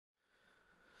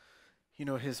You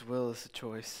know, His will is a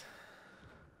choice.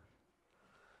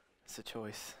 It's a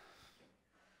choice.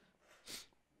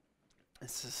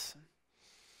 It's just,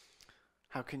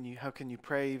 how can you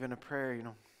pray even a prayer, it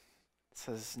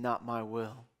says, not my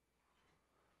will,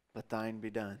 but thine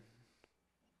be done.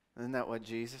 Isn't that what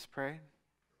Jesus prayed?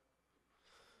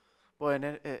 Boy,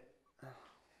 and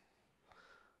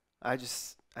I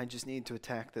just need to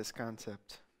attack this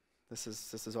concept. This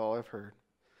is all I've heard.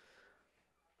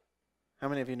 How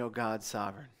many of you know God's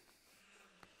sovereign?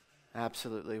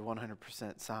 Absolutely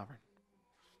 100% sovereign.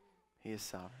 He is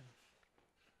sovereign.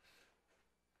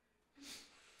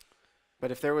 But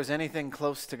if there was anything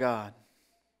close to God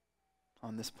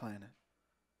on this planet,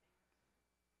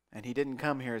 and He didn't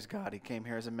come here as God, He came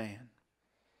here as a man.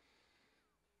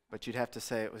 But you'd have to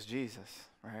say it was Jesus,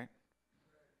 right?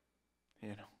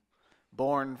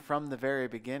 Born from the very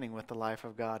beginning with the life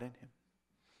of God in Him.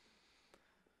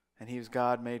 And He was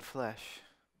God made flesh.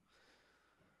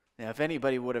 Now, if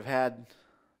anybody would have had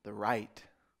the right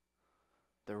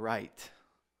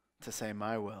to say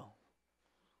my will,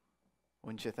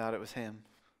 wouldn't you thought it was Him?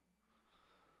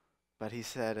 But He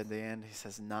said at the end, He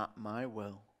says, not my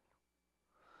will.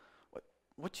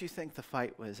 What do you think the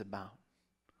fight was about?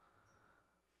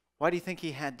 Why do you think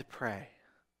He had to pray?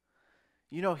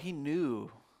 He knew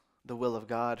the will of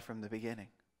God from the beginning.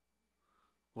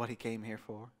 What He came here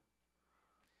for.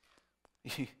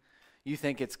 You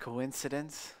think it's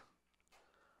coincidence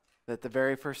that the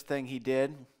very first thing He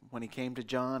did when He came to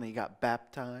John, He got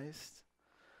baptized?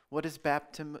 What is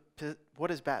baptism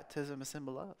a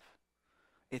symbol of?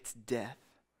 It's death,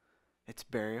 it's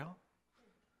burial,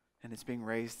 and it's being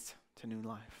raised to new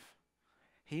life.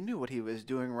 He knew what He was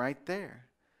doing right there.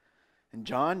 And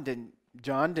John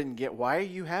didn't get, why are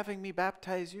you having me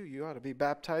baptize you? You ought to be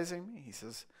baptizing me. He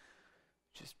says,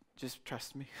 just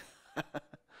trust me.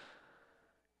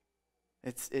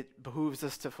 It behooves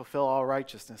us to fulfill all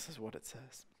righteousness, is what it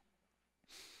says.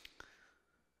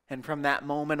 And from that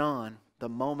moment on, the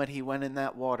moment He went in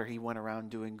that water, He went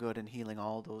around doing good and healing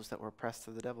all those that were oppressed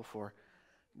of the devil. For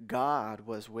God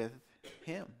was with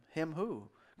Him. Him who?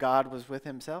 God was with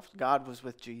Himself. God was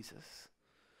with Jesus.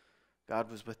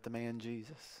 God was with the man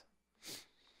Jesus.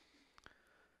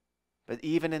 But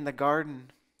even in the garden,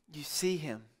 you see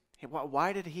Him.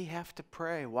 Why did He have to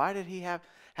pray? Why did He have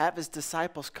His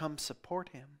disciples come support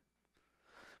Him?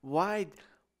 Why?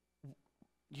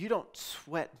 You don't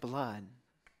sweat blood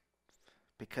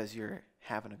because you're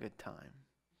having a good time.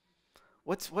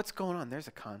 What's going on? There's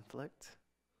a conflict.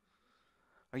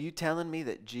 Are you telling me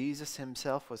that Jesus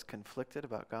Himself was conflicted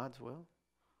about God's will?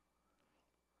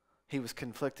 He was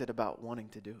conflicted about wanting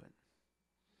to do it.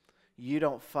 You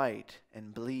don't fight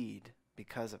and bleed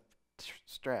because of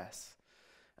stress.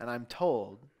 And I'm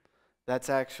told that's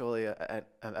actually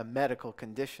a medical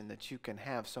condition, that you can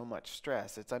have so much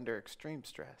stress. It's under extreme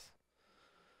stress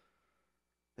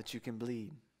that you can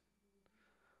bleed.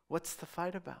 What's the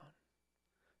fight about?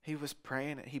 He was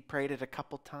praying it. He prayed it a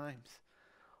couple times.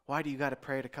 Why do you got to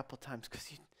pray it a couple times?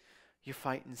 Because you're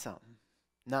fighting something.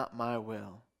 Not my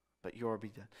will, but your be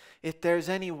done. If there's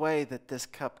any way that this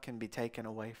cup can be taken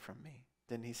away from me,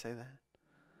 didn't He say that?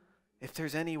 If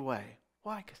there's any way.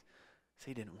 Why? Because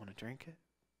He didn't want to drink it.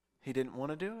 He didn't want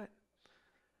to do it.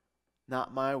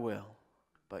 Not my will,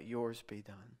 but yours be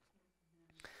done.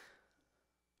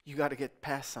 You got to get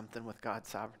past something with God's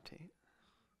sovereignty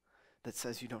that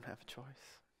says you don't have a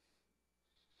choice.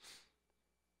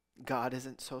 God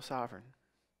isn't so sovereign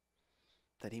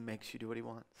that He makes you do what He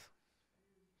wants.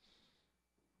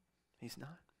 He's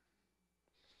not.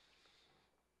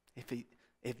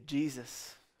 If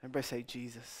Jesus, everybody say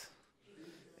Jesus.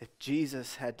 If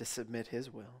Jesus had to submit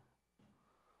His will,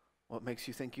 what makes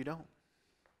you think you don't?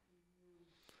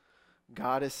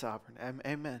 God is sovereign.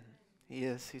 Amen. He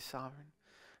is. He's sovereign.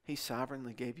 He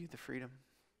sovereignly gave you the freedom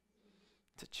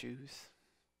to choose.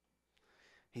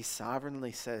 He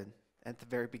sovereignly said at the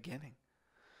very beginning,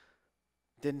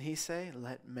 didn't He say,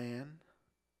 let man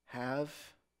have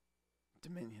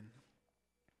dominion?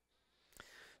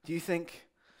 Do you think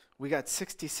we got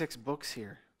 66 books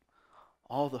here?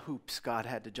 All the hoops God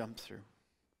had to jump through.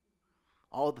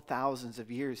 All the thousands of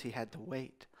years He had to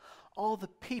wait. All the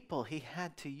people He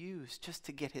had to use just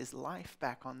to get His life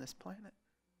back on this planet.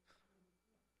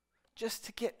 Just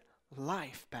to get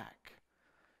life back.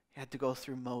 He had to go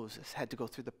through Moses, had to go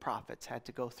through the prophets, had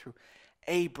to go through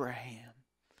Abraham.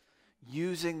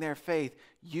 Using their faith,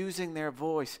 using their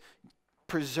voice,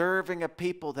 preserving a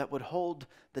people that would hold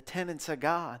the tenets of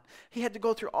God. He had to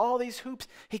go through all these hoops.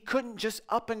 He couldn't just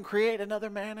up and create another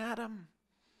man, Adam.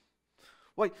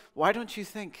 Why don't you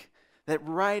think that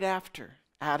right after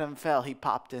Adam fell, He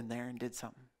popped in there and did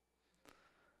something?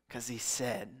 Because he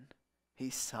said, he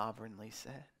sovereignly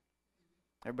said.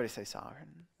 Everybody say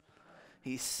sovereign.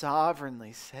 He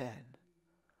sovereignly said,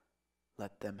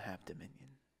 let them have dominion.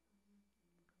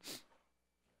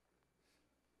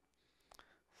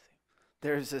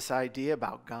 There's this idea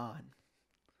about God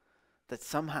that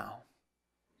somehow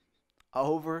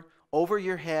over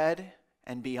your head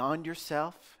and beyond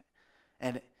yourself,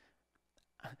 and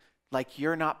like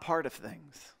you're not part of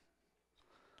things.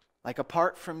 Like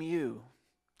apart from you,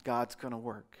 God's going to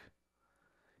work.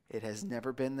 It has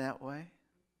never been that way.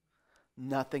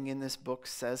 Nothing in this book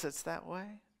says it's that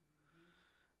way.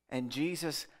 And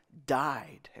Jesus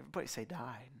died. Everybody say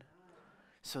died.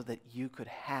 So that you could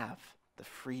have the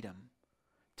freedom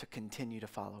to continue to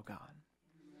follow God.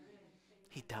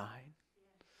 He died.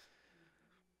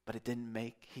 But it didn't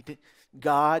make,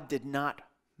 God did not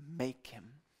make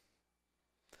him.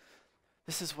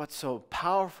 This is what's so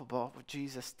powerful about what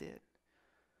Jesus did.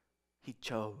 He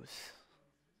chose.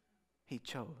 He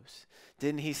chose.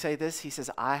 Didn't he say this? He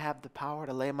says, I have the power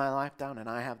to lay my life down and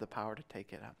I have the power to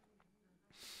take it up.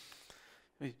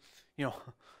 You know,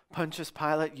 Pontius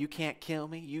Pilate, you can't kill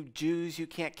me. You Jews, you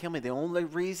can't kill me. The only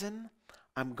reason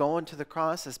I'm going to the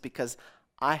cross is because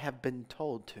I have been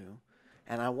told to,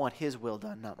 and I want his will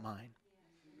done, not mine.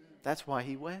 That's why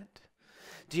he went.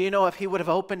 Do you know if he would have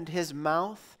opened his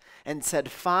mouth and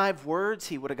said 5 words,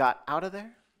 he would have got out of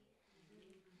there?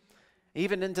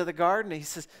 Even into the garden, he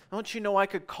says, don't you know I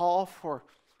could call for,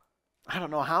 I don't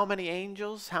know how many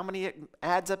angels, how many it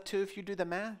adds up to if you do the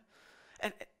math?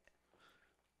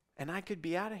 And I could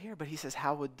be out of here. But he says,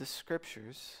 how would the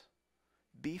scriptures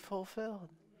be fulfilled?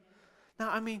 Now,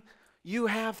 I mean, you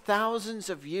have thousands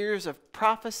of years of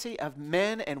prophecy of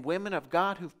men and women of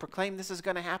God who've proclaimed this is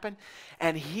going to happen.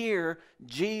 And here,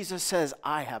 Jesus says,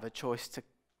 I have a choice to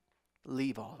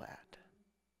leave all that.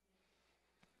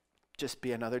 Just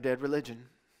be another dead religion.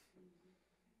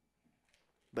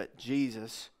 But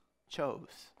Jesus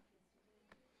chose.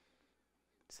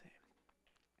 See,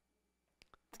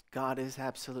 God is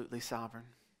absolutely sovereign.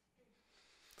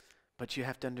 But you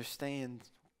have to understand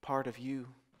part of you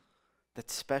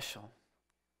that's special,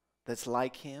 that's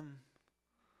like him,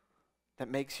 that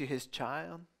makes you his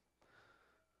child,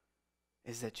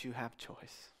 is that you have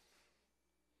choice.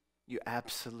 You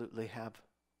absolutely have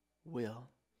will.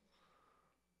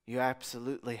 You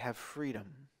absolutely have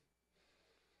freedom.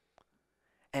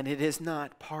 And it is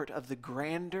not part of the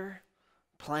grander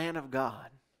plan of God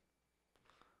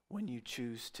when you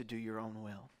choose to do your own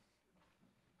will.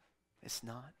 It's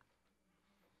not.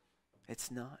 It's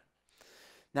not.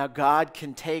 Now, God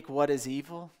can take what is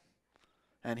evil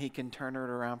and he can turn it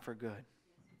around for good.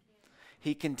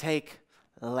 He can take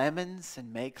lemons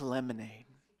and make lemonade.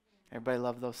 Everybody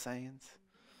love those sayings?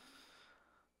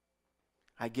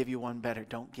 I give you one better.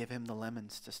 Don't give him the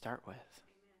lemons to start with.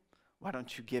 Why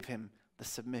don't you give him the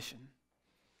submission?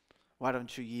 Why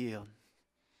don't you yield?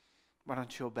 Why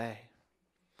don't you obey?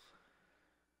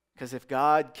 Because if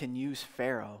God can use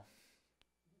Pharaoh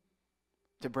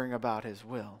to bring about his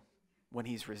will when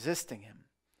he's resisting him,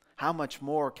 how much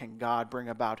more can God bring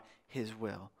about his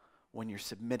will when you're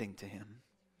submitting to him?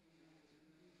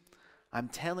 I'm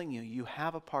telling you, you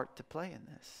have a part to play in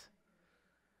this.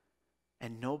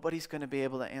 And nobody's going to be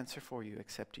able to answer for you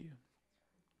except you.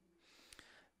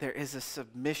 There is a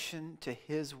submission to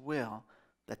his will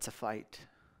that's a fight.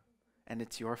 And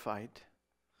it's your fight.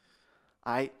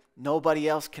 Nobody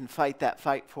else can fight that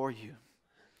fight for you.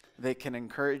 They can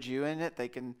encourage you in it. They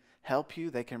can help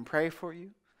you. They can pray for you.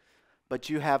 But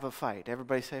you have a fight.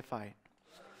 Everybody say fight.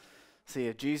 See,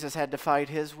 if Jesus had to fight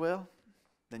his will,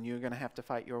 then you're going to have to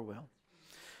fight your will.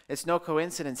 It's no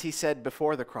coincidence he said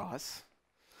before the cross.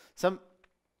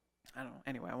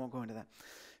 Anyway, I won't go into that.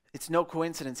 It's no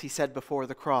coincidence he said before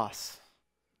the cross.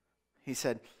 He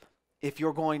said, if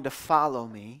you're going to follow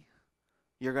me,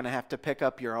 you're going to have to pick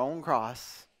up your own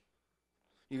cross.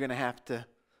 You're going to have to,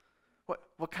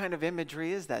 what kind of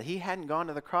imagery is that? He hadn't gone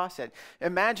to the cross yet.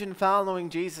 Imagine following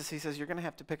Jesus. He says, you're going to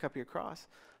have to pick up your cross.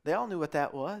 They all knew what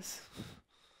that was.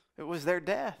 It was their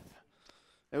death.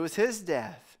 It was his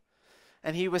death.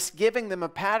 And he was giving them a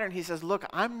pattern. He says, look,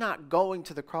 I'm not going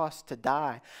to the cross to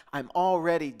die. I'm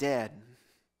already dead.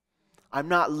 I'm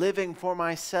not living for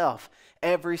myself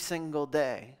every single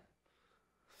day.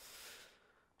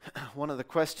 One of the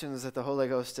questions that the Holy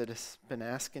Ghost has been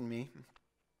asking me,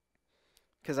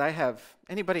 because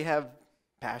anybody have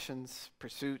passions,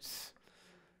 pursuits,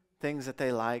 things that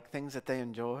they like, things that they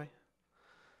enjoy?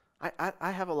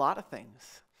 I have a lot of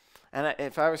things. And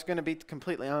if I was going to be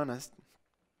completely honest,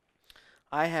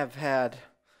 I have had,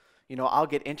 I'll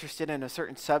get interested in a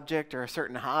certain subject or a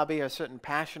certain hobby or a certain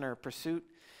passion or a pursuit,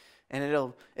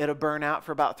 and it'll burn out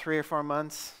for about 3 or 4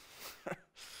 months.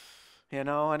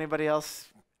 Anybody else?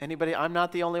 Anybody? I'm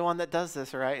not the only one that does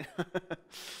this, right?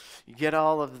 You get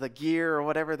all of the gear or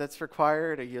whatever that's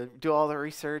required, or you do all the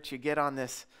research, you get on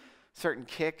this certain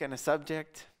kick in a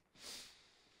subject,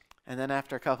 and then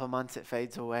after a couple of months it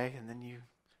fades away, and then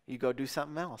you go do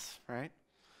something else, right?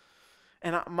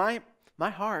 And my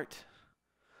heart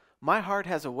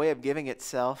has a way of giving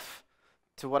itself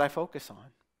to what I focus on.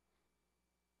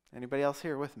 Anybody else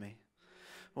here with me?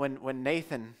 When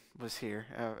Nathan was here,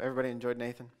 everybody enjoyed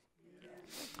Nathan?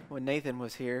 When Nathan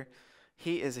was here,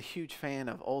 he is a huge fan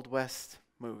of Old West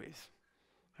movies.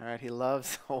 All right, he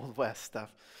loves Old West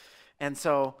stuff. And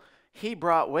so he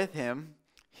brought with him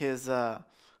his, I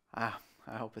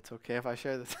hope it's okay if I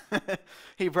share this.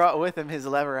 He brought with him his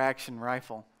lever action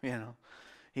rifle,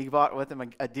 He bought with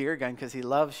him a deer gun because he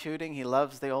loves shooting. He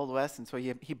loves the Old West, and so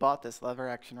he bought this lever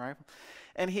action rifle.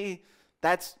 And he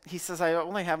says, I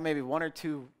only have maybe 1 or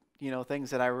 2,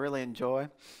 things that I really enjoy,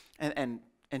 and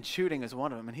shooting is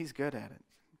one of them, and he's good at it.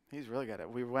 He's really good at it.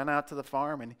 We went out to the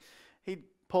farm, and he'd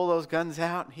pull those guns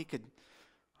out, and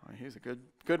he's a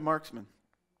good marksman.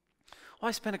 Well,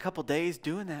 I spent a couple days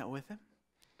doing that with him.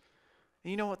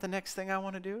 And you know what the next thing I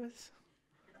want to do is?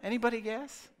 Anybody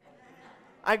guess?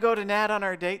 I go to Nat on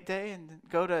our date day and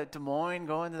go to Des Moines,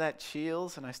 go into that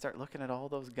Shields, and I start looking at all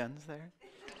those guns there.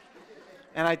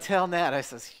 And I tell Nat, I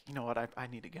says, you know what, I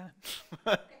need a gun.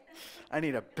 I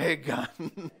need a big gun.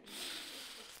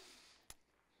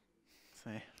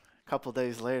 Say, a couple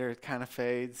days later, it kind of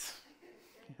fades,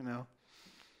 No,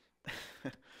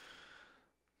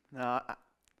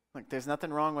 look, there's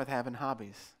nothing wrong with having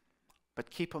hobbies, but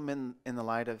keep them in the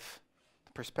light of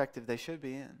the perspective they should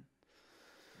be in.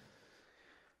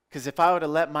 Because if I would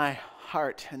have let my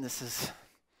heart, and this is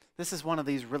one of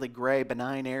these really gray,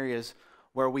 benign areas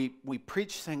where we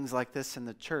preach things like this in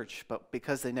the church, but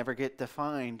because they never get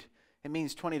defined, it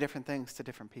means 20 different things to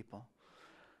different people.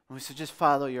 And we said, just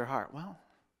follow your heart. Well,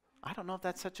 I don't know if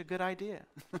that's such a good idea.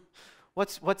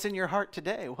 What's in your heart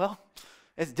today? Well,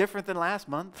 it's different than last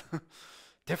month,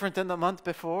 different than the month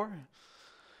before.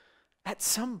 At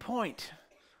some point,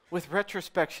 with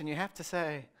retrospection, you have to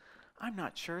say, I'm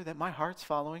not sure that my heart's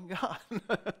following God.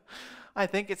 I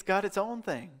think it's got its own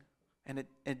thing, and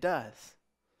it does.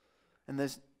 And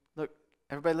look,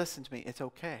 everybody listen to me, it's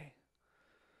okay.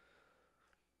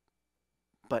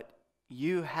 But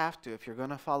you have to, if you're going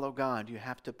to follow God, you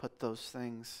have to put those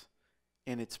things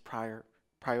in its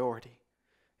priority,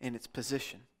 in its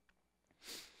position.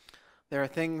 There are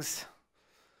things,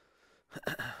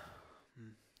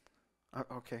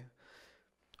 okay.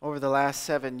 Over the last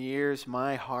 7 years,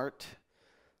 my heart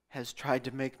has tried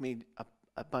to make me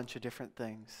a bunch of different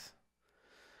things.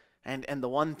 And the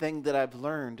one thing that I've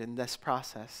learned in this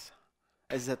process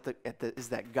is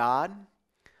that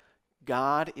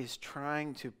God is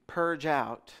trying to purge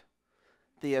out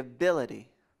the ability,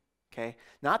 okay,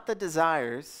 not the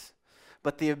desires,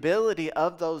 but the ability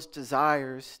of those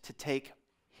desires to take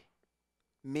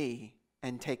me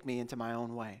and take me into my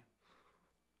own way.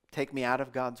 Take me out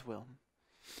of God's will.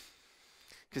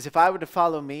 Because if I were to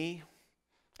follow me,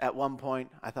 at one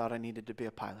point I thought I needed to be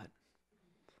a pilot.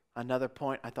 Another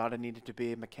point I thought I needed to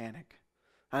be a mechanic.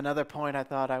 Another point I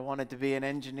thought I wanted to be an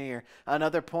engineer.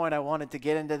 Another point I wanted to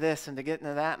get into this and to get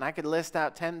into that. And I could list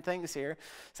out 10 things here.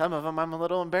 Some of them I'm a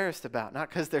little embarrassed about. Not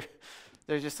because they're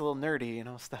just a little nerdy,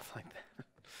 stuff like that.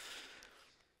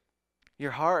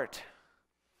 Your heart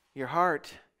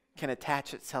can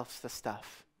attach itself to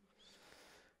stuff.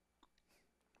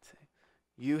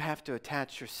 You have to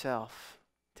attach yourself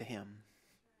to Him.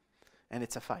 And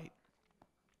it's a fight.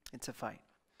 It's a fight.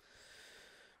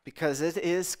 Because it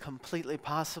is completely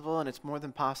possible, and it's more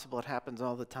than possible, it happens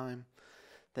all the time,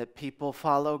 that people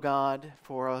follow God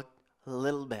for a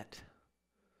little bit,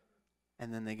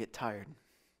 and then they get tired.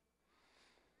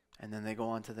 And then they go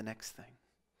on to the next thing.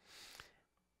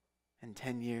 And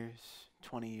 10 years,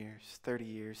 20 years, 30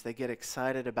 years, they get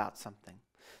excited about something.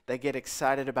 They get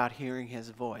excited about hearing His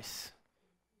voice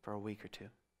for a week or two.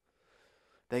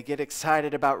 They get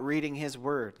excited about reading His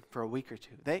Word for a week or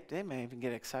two. They may even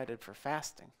get excited for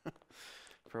fasting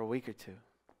for a week or two.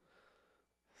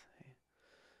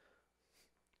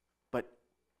 But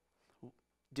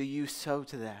do you sow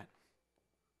to that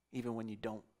even when you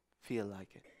don't feel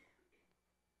like it?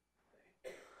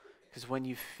 Because when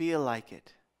you feel like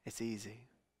it, it's easy.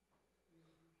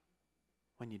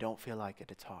 When you don't feel like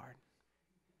it, it's hard.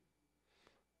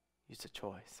 It's a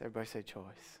choice. Everybody say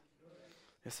choice.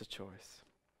 It's a choice.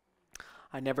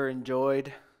 I never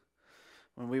enjoyed,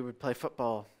 when we would play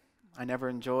football, I never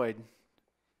enjoyed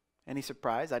any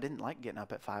surprise. I didn't like getting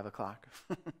up at 5 o'clock.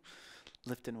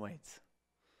 lifting weights.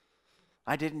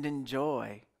 I didn't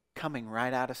enjoy coming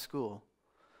right out of school,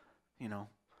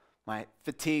 my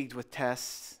fatigued with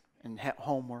tests and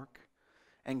homework,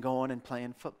 and going and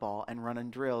playing football and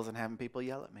running drills and having people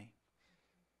yell at me.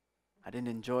 I didn't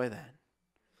enjoy that.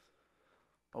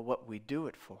 But what we do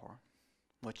it for,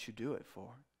 what you do it for,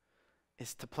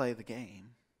 is to play the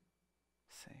game.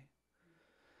 See?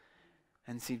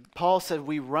 And see, Paul said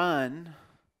we run,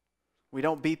 we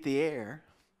don't beat the air,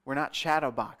 we're not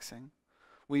shadow boxing,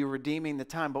 we're redeeming the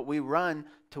time, but we run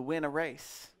to win a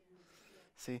race.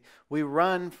 See, we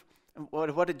run,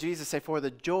 what did Jesus say? For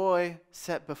the joy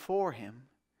set before him,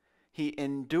 he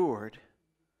endured.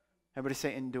 Everybody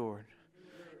say endured.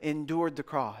 Endured the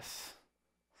cross.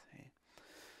 See?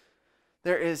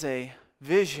 There is a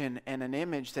vision and an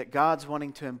image that God's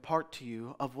wanting to impart to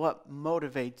you of what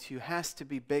motivates you has to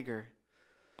be bigger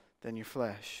than your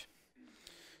flesh.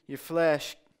 Your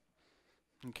flesh,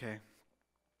 okay.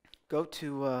 Go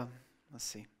to, let's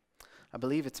see. I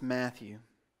believe it's Matthew.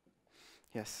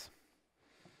 Yes.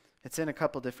 It's in a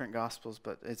couple different Gospels,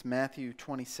 but it's Matthew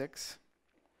 26.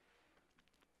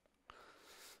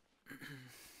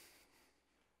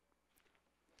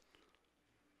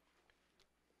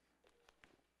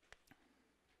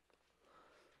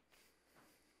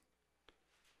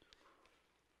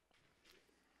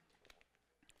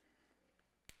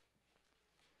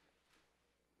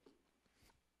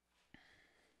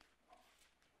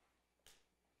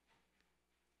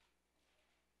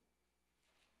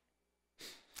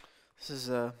 This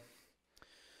is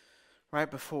right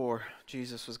before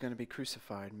Jesus was going to be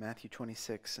crucified, Matthew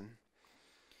 26,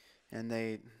 and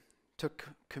they took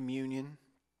communion.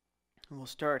 And we'll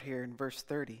start here in verse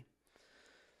 30.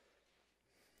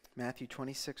 Matthew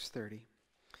 26:30.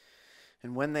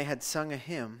 And when they had sung a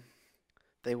hymn,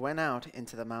 they went out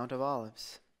into the Mount of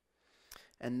Olives.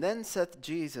 And then saith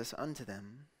Jesus unto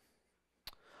them,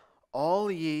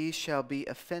 All ye shall be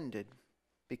offended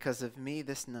because of me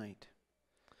this night.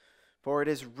 For it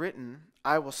is written,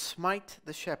 I will smite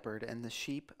the shepherd, and the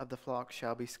sheep of the flock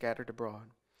shall be scattered abroad.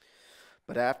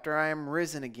 But after I am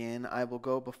risen again, I will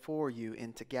go before you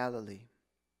into Galilee.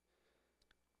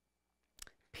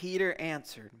 Peter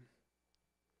answered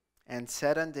and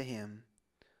said unto him,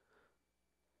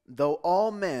 Though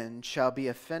all men shall be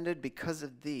offended because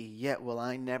of thee, yet will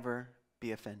I never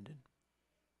be offended.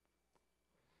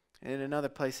 And in another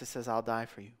place it says, I'll die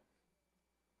for you.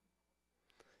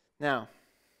 Now,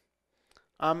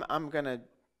 I'm going to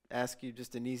ask you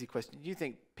just an easy question. Do you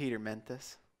think Peter meant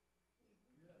this?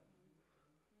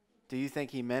 Do you think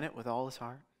he meant it with all his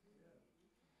heart?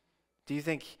 Do you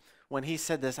think when he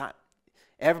said this,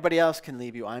 everybody else can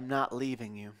leave you, I'm not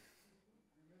leaving you?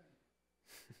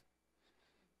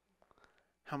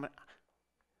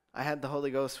 I had the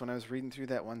Holy Ghost when I was reading through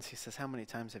that once. He says, how many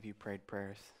times have you prayed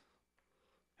prayers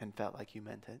and felt like you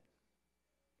meant it?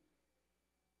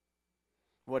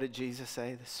 What did Jesus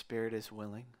say? The spirit is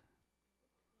willing.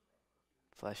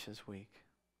 Flesh is weak.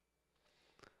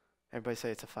 Everybody say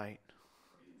it's a fight.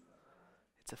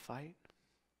 It's a fight.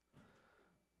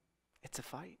 It's a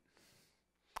fight.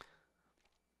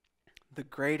 The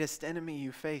greatest enemy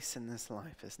you face in this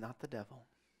life is not the devil.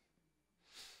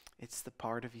 It's the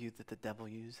part of you that the devil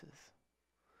uses.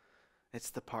 It's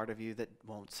the part of you that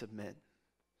won't submit.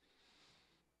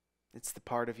 It's the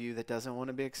part of you that doesn't want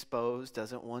to be exposed,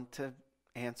 doesn't want to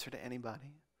answer to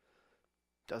anybody,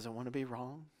 doesn't want to be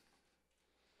wrong,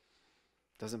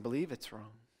 doesn't believe it's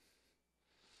wrong.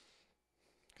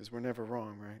 Because we're never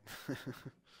wrong, right?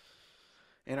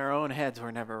 In our own heads,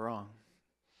 we're never wrong.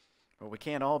 But we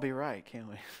can't all be right, can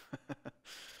we?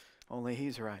 Only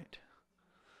he's right.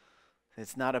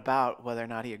 It's not about whether or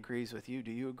not he agrees with you.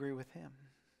 Do you agree with him?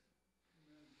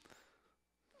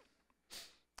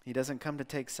 He doesn't come to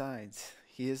take sides.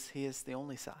 He is the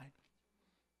only side.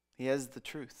 He has the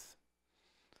truth.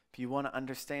 If you want to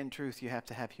understand truth, you have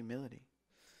to have humility.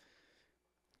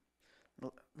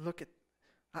 Look at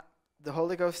the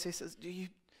Holy Ghost. He says, do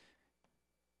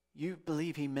you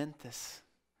believe he meant this?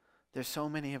 There's so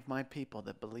many of my people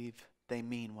that believe they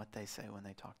mean what they say when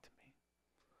they talk to me.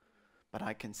 But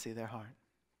I can see their heart.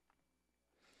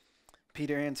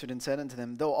 Peter answered and said unto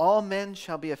them, Though all men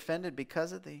shall be offended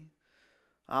because of thee,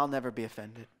 I'll never be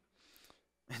offended.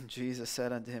 And Jesus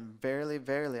said unto him, Verily,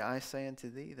 verily, I say unto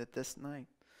thee, that this night,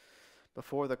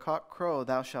 before the cock crow,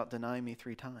 thou shalt deny me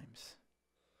 3 times.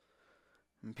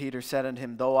 And Peter said unto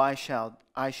him, Though I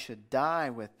should die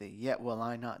with thee, yet will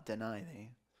I not deny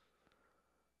thee.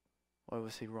 Why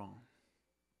was he wrong?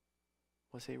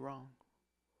 Was he wrong?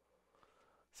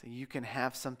 So you can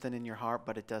have something in your heart,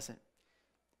 but it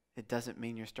doesn't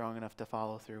mean you're strong enough to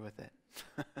follow through with it.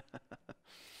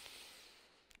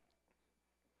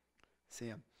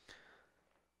 See,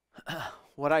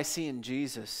 what I see in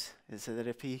Jesus is that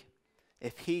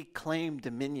if he claimed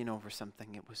dominion over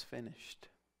something, it was finished.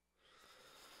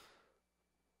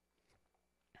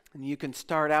 And you can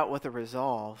start out with a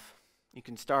resolve. You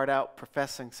can start out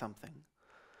professing something.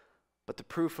 But the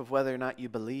proof of whether or not you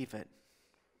believe it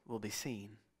will be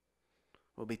seen,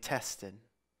 will be tested,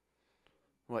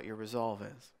 what your resolve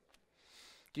is.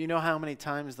 Do you know how many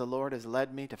times the Lord has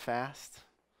led me to fast?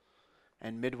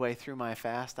 And midway through my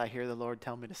fast, I hear the Lord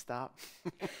tell me to stop.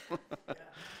 The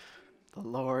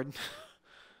Lord.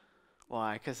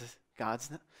 Why? Because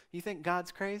you think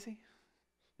God's crazy?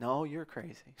 No, you're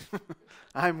crazy.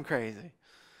 I'm crazy.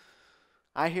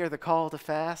 I hear the call to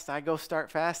fast. I go start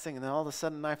fasting, and then all of a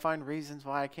sudden I find reasons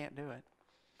why I can't do it.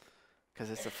 Because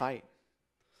it's a fight.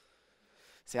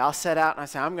 See, I'll set out and I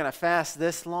say, I'm going to fast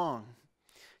this long.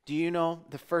 Do you know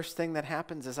the first thing that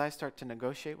happens is I start to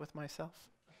negotiate with myself?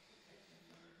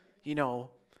 You know,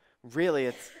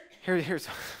 really, here's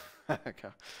okay.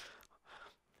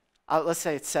 Let's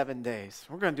say it's 7 days.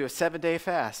 We're going to do a 7-day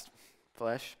fast,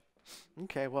 flesh.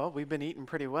 Okay, well, we've been eating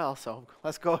pretty well, so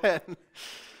let's go ahead.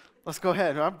 Let's go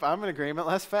ahead. I'm in agreement.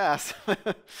 Let's fast.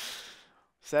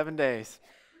 7 days.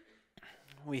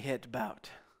 We hit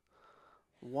about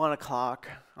 1 o'clock.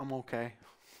 I'm okay.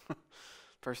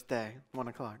 First day, 1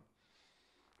 o'clock.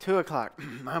 2 o'clock.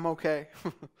 I'm okay.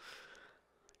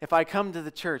 If I come to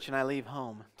the church and I leave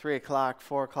home, 3 o'clock,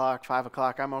 4 o'clock, 5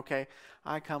 o'clock, I'm okay.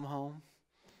 I come home.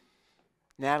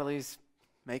 Natalie's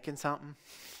making something.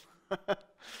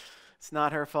 It's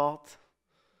not her fault.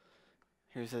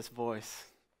 Here's this voice.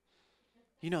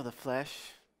 You know the flesh.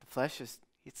 The flesh is,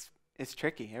 it's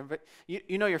tricky. Everybody,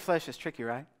 you know your flesh is tricky,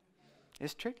 right?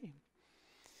 It's tricky.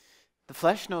 The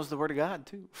flesh knows the Word of God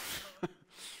too.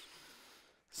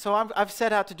 So I've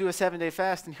set out to do a 7-day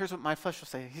fast, and here's what my flesh will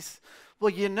say. Well,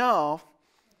 you know,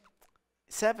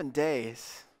 7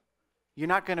 days, you're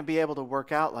not going to be able to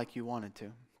work out like you wanted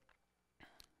to.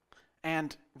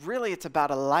 And really, it's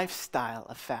about a lifestyle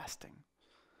of fasting.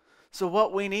 So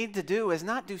what we need to do is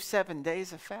not do 7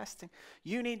 days of fasting.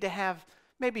 You need to have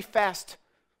maybe fast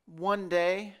 1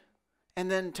 day,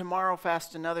 and then tomorrow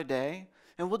fast another day.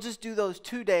 And we'll just do those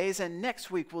 2 days, and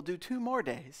next week we'll do 2 more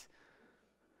days.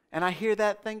 And I hear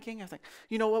that thinking. I think,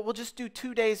 you know what, we'll just do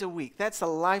 2 days a week. That's a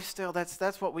lifestyle.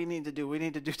 That's what we need to do. We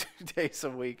need to do 2 days a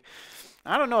week.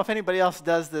 I don't know if anybody else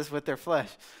does this with their flesh,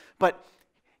 but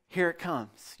here it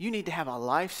comes. You need to have a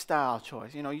lifestyle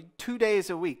choice. You know, 2 days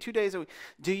a week, 2 days a week.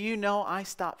 Do you know I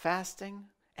stop fasting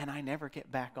and I never get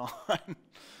back on? I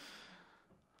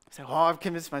say, oh, I've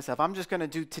convinced myself. I'm just going to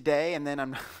do today and then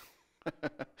I'm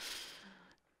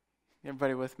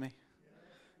Everybody with me?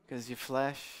 Because your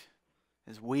flesh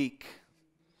is weak.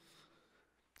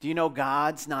 Do you know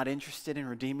God's not interested in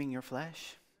redeeming your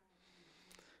flesh?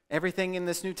 Everything in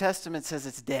this New Testament says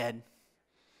it's dead.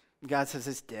 God says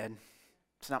it's dead.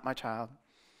 It's not my child.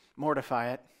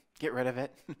 Mortify it. Get rid of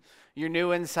it. You're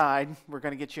new inside. We're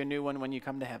going to get you a new one when you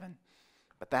come to heaven.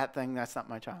 But that thing, that's not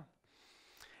my child.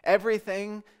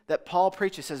 Everything that Paul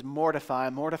preaches says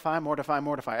mortify, mortify, mortify,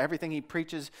 mortify. Everything he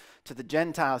preaches to the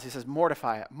Gentiles, he says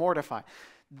mortify it, mortify.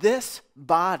 This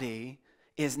body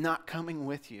is not coming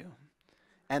with you.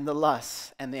 And the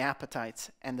lusts and the appetites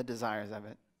and the desires of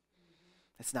it.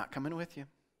 It's not coming with you.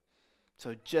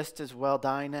 So just as well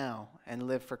die now and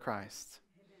live for Christ.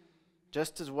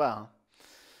 Just as well.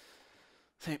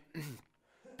 See,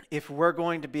 if we're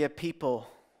going to be a people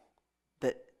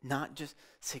that not just,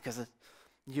 see, because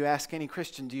you ask any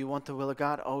Christian, do you want the will of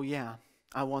God? Oh yeah,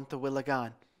 I want the will of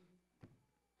God.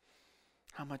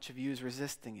 How much of you is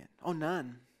resisting it? Oh,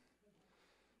 none.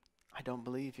 I don't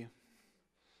believe you.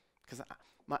 Because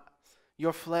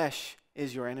your flesh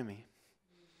is your enemy.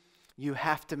 You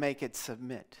have to make it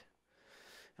submit.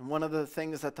 And one of the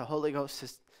things that the Holy Ghost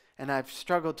is, and I've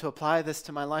struggled to apply this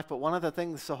to my life, but one of the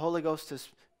things the Holy Ghost has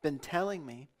been telling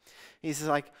me, he's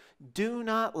like, do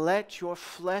not let your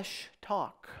flesh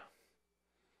talk.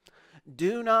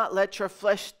 Do not let your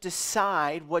flesh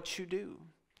decide what you do.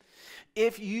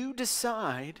 If you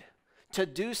decide to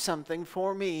do something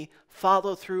for me,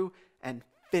 follow through and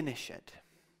finish it.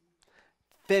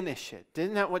 Finish it.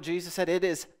 Isn't that what Jesus said? It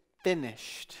is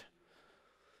finished.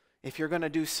 If you're going to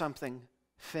do something,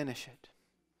 finish it.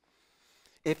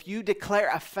 If you declare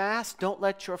a fast, don't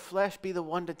let your flesh be the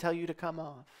one to tell you to come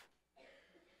off.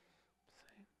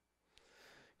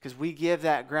 Because we give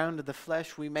that ground to the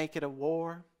flesh, we make it a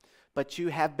war. But you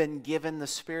have been given the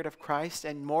Spirit of Christ,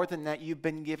 and more than that, you've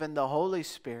been given the Holy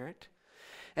Spirit.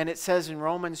 And it says in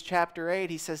Romans chapter 8,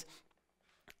 he says,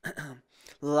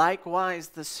 likewise,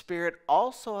 the Spirit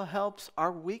also helps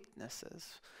our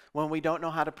weaknesses. when we don't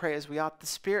know how to pray as we ought. The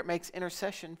Spirit makes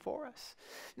intercession for us.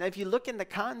 Now, if you look in the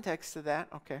context of that,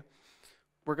 okay,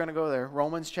 we're going to go there.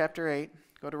 Romans chapter 8.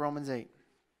 Go to Romans 8.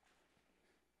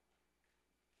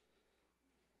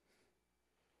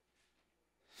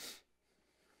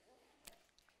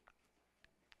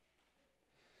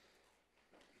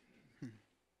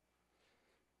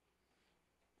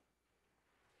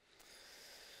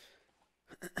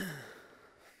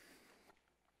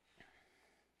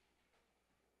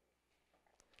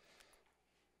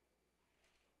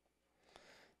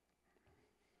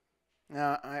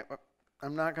 Now,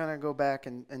 I'm not going to go back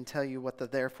and tell you what the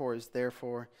therefore is there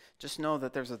for. Just know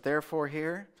that there's a therefore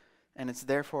here, and it's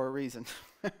there for a reason.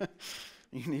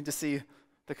 You need to see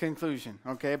the conclusion,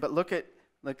 okay? But look,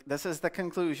 this is the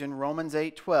conclusion, Romans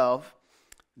 8:12.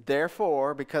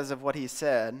 Therefore, because of what he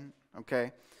said,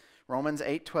 okay? Romans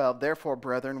 8:12, therefore,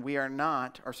 brethren, we are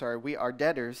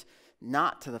debtors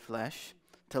not to the flesh,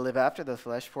 to live after the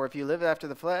flesh. For if you live after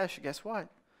the flesh, guess what?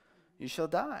 You shall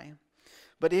die.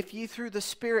 But if ye through the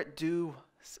Spirit do,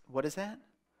 what is that?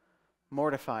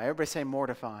 Mortify. Everybody say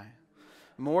mortify.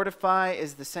 Mortify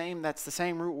is that's the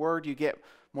same root word. You get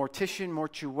mortician,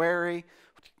 mortuary.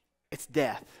 It's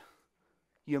death.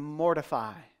 You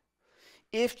mortify.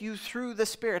 If you through the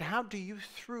Spirit, how do you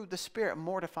through the Spirit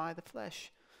mortify the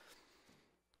flesh?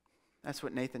 That's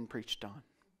what Nathan preached on.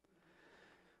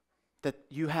 That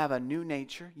you have a new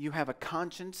nature, you have a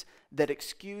conscience that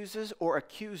excuses or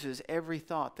accuses every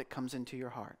thought that comes into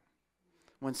your heart.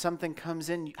 When something comes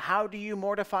in, how do you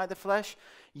mortify the flesh?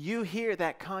 You hear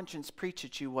that conscience preach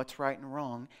at you what's right and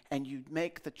wrong, and you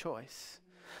make the choice.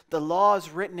 The law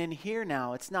is written in here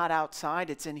now. It's not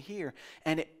outside, it's in here.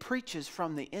 And it preaches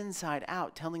from the inside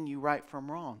out, telling you right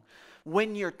from wrong.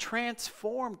 When you're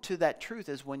transformed to that truth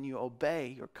is when you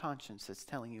obey your conscience that's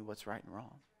telling you what's right and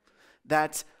wrong.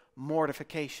 That's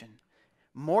mortification.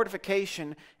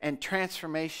 Mortification and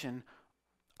transformation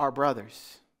are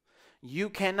brothers. You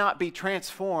cannot be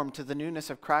transformed to the newness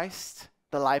of Christ,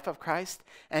 the life of Christ,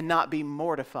 and not be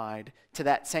mortified to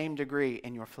that same degree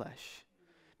in your flesh.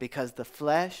 Because the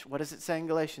flesh, what does it say in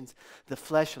Galatians? The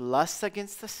flesh lusts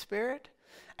against the Spirit,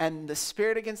 and the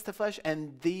Spirit against the flesh,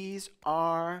 and these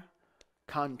are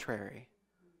contrary.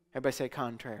 Everybody say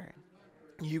contrary.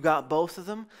 You got both of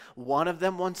them. One of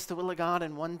them wants the will of God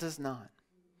and one does not.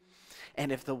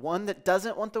 And if the one that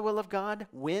doesn't want the will of God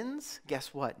wins,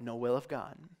 guess what? No will of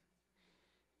God.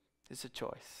 It's a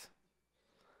choice.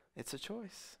 It's a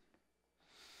choice.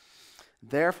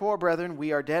 Therefore, brethren,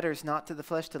 we are debtors not to the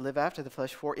flesh to live after the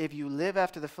flesh. For if you live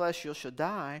after the flesh, you shall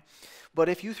die. But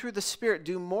if you through the Spirit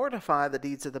do mortify the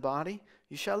deeds of the body,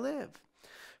 you shall live.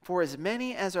 For as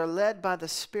many as are led by the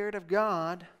Spirit of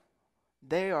God,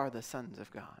 they are the sons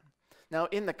of God. Now,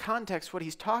 in the context, what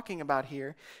he's talking about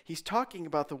here, he's talking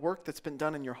about the work that's been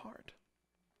done in your heart.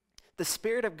 The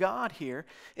Spirit of God here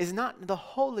is not the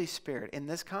Holy Spirit in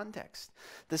this context.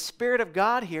 The Spirit of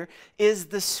God here is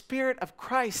the Spirit of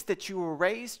Christ that you were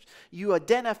raised. You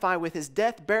identify with his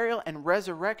death, burial, and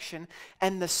resurrection.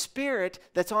 And the Spirit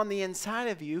that's on the inside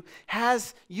of you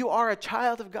you are a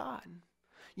child of God.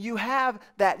 You have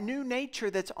that new nature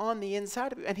that's on the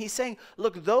inside of you. And he's saying,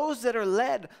 look, those that are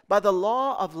led by the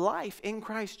law of life in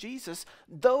Christ Jesus,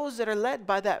 those that are led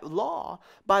by that law,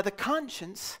 by the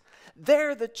conscience,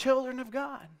 they're the children of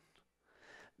God.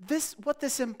 What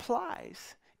this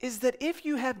implies is that if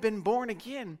you have been born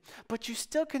again, but you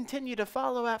still continue to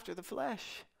follow after the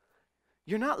flesh,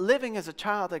 you're not living as a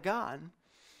child of God.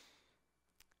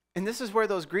 And this is where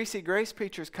those greasy grace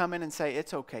preachers come in and say,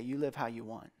 it's okay, you live how you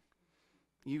want.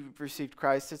 You've received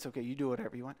Christ, it's okay, you do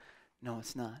whatever you want. No,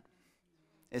 it's not.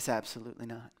 It's absolutely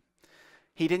not.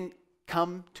 He didn't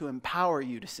come to empower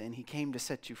you to sin. He came to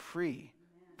set you free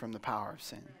from the power of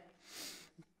sin.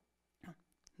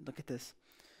 Look at this.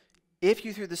 If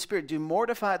you through the Spirit do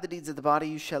mortify the deeds of the body,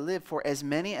 you shall live. For as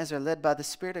many as are led by the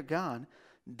Spirit of God,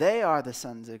 they are the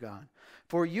sons of God.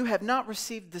 For you have not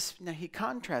received this, now he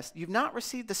contrasts, you've not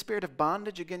received the spirit of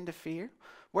bondage again to fear.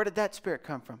 Where did that spirit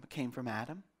come from? It came from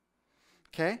Adam.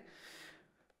 Okay?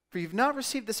 For you've not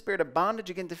received the spirit of bondage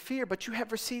again to fear, but you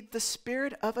have received the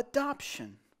spirit of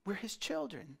adoption. We're his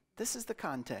children. This is the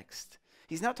context.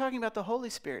 He's not talking about the Holy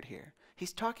Spirit here.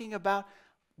 He's talking about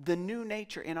the new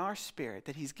nature in our spirit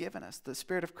that he's given us, the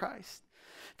Spirit of Christ.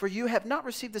 For you have not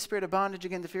received the spirit of bondage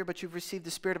again to fear, but you've received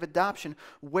the spirit of adoption,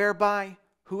 whereby,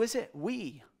 who is it?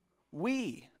 We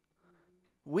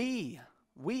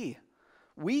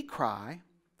cry,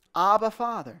 Abba,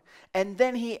 Father. And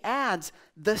then he adds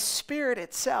the Spirit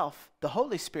itself, the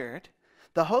Holy Spirit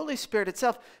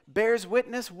itself bears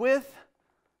witness with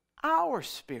our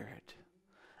spirit.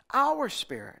 Our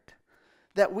spirit.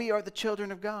 that we are the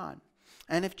children of God.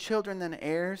 And if children, then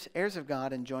heirs, heirs of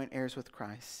God, and joint heirs with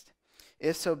Christ.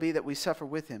 If so be that we suffer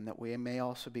with him, that we may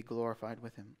also be glorified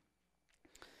with him.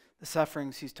 The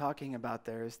sufferings he's talking about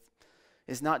there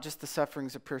is not just the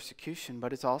sufferings of persecution,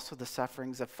 but it's also the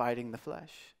sufferings of fighting the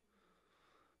flesh.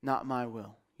 Not my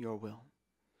will, your will.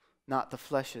 Not the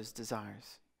flesh's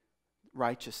desires.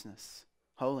 Righteousness,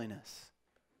 holiness.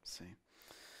 See.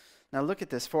 Now look at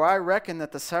this. For I reckon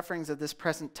that the sufferings of this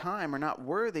present time are not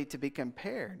worthy to be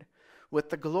compared with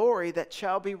the glory that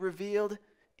shall be revealed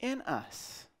in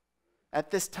us.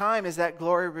 At this time, is that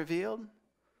glory revealed?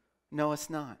 No, it's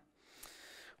not.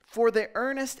 For the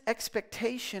earnest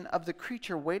expectation of the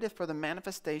creature waiteth for the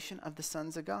manifestation of the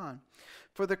sons of God.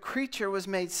 For the creature was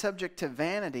made subject to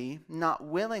vanity, not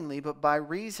willingly, but by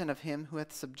reason of him who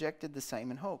hath subjected the same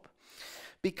in hope.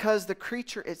 Because the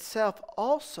creature itself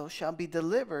also shall be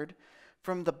delivered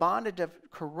from the bondage of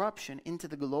corruption into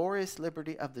the glorious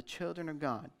liberty of the children of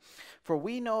God. For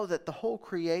we know that the whole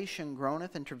creation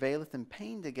groaneth and travaileth in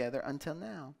pain together until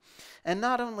now. And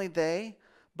not only they,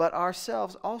 but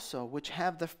ourselves also, which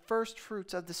have the first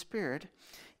fruits of the Spirit,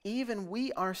 even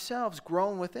we ourselves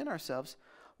groan within ourselves,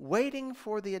 waiting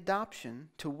for the adoption,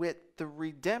 to wit, the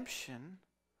redemption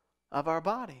of our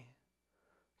body.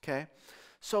 Okay?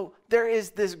 So there is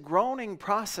this groaning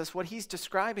process. What he's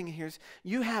describing here is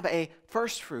you have a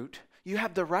first fruit. You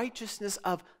have the righteousness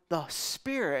of the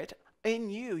Spirit in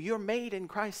you. You're made in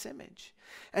Christ's image.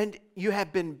 And you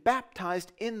have been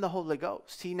baptized in the Holy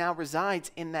Ghost. He now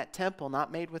resides in that temple, not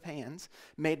made with hands,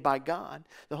 made by God.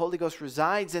 The Holy Ghost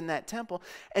resides in that temple.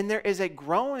 And there is a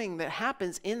groaning that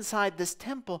happens inside this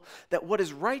temple, that what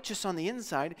is righteous on the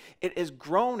inside, it is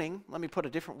groaning. Let me put a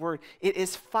different word. It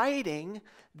is fighting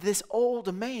this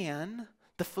old man,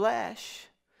 the flesh.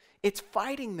 It's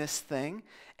fighting this thing,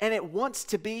 and it wants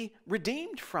to be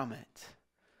redeemed from it.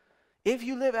 If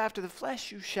you live after the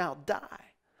flesh, you shall die.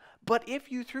 But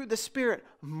if you through the Spirit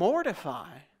mortify,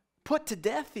 put to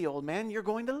death the old man, you're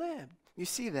going to live. You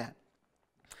see that.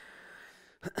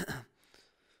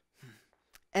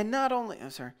 And not only,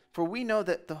 for we know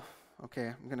that okay,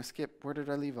 I'm going to skip, where did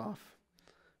I leave off?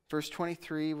 Verse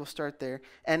 23, we'll start there.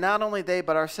 And not only they,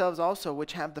 but ourselves also,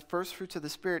 which have the first fruits of the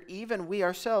Spirit, even we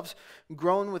ourselves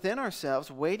groan within ourselves,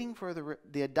 waiting for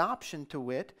the adoption, to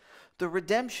wit, the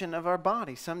redemption of our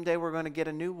body. Someday we're going to get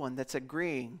a new one that's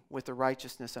agreeing with the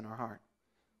righteousness in our heart.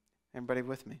 Everybody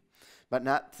with me? But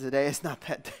not today is not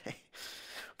that day.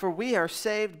 For we are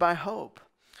saved by hope.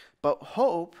 But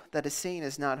hope that is seen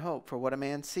is not hope. For what a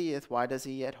man seeth, why does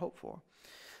he yet hope for?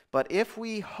 But if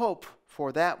we hope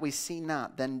for that we see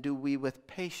not, then do we with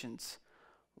patience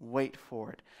wait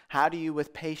for it. How do you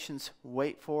with patience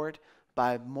wait for it?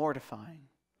 By mortifying.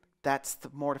 That's the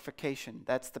mortification.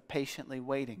 That's the patiently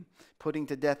waiting, putting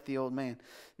to death the old man.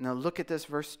 Now look at this,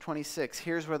 verse 26.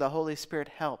 Here's where the Holy Spirit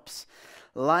helps.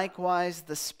 Likewise,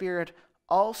 the Spirit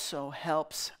also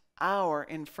helps our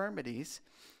infirmities,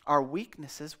 our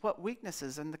weaknesses. What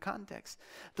weaknesses in the context?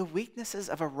 The weaknesses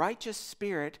of a righteous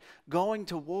spirit going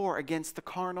to war against the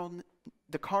carnal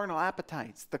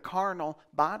appetites, the carnal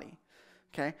body.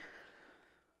 Okay?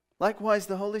 Likewise,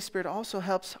 the Holy Spirit also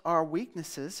helps our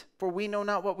weaknesses, for we know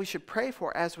not what we should pray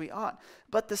for as we ought.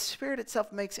 But the Spirit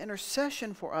itself makes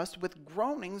intercession for us with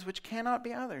groanings which cannot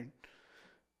be uttered.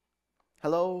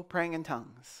 Hello, praying in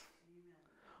tongues.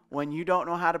 When you don't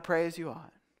know how to pray as you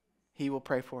ought, He will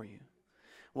pray for you.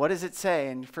 What does it say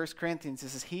in 1 Corinthians? It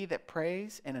says, he that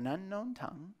prays in an unknown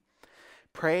tongue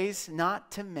prays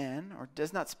not to men, or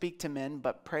does not speak to men,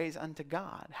 but prays unto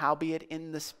God. Howbeit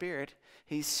in the Spirit,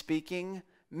 he's speaking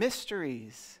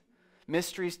mysteries.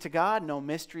 Mysteries to God, no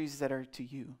mysteries that are to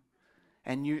you.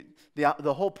 And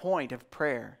the whole point of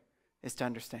prayer is to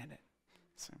understand it.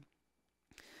 So.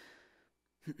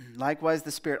 Likewise,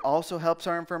 the Spirit also helps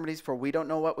our infirmities, for we don't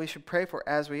know what we should pray for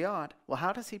as we ought. Well,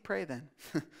 how does he pray then?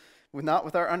 Not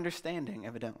with our understanding,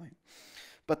 evidently.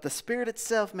 But the Spirit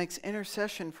itself makes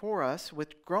intercession for us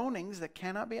with groanings that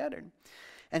cannot be uttered.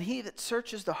 And he that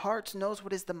searches the hearts knows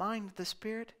what is the mind of the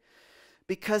Spirit,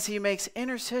 because he makes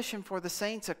intercession for the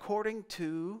saints according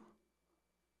to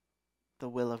the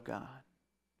will of God.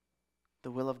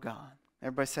 The will of God.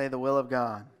 Everybody say the will of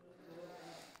God.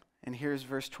 And here's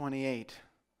verse 28.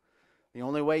 The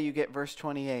only way you get verse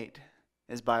 28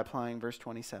 is by applying verse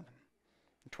 27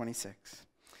 and 26.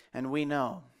 And we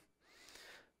know,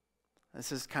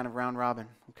 this is kind of round robin,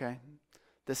 okay?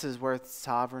 This is where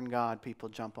sovereign God people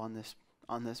jump on this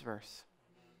verse.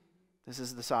 This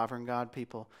is the sovereign God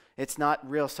people. It's not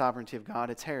real sovereignty of God,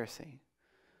 it's heresy.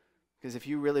 Because if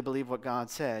you really believe what God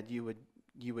said, you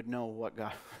would know what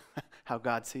God, how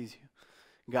God sees you.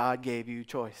 God gave you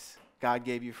choice. God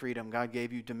gave you freedom. God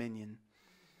gave you dominion.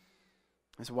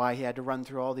 That's why he had to run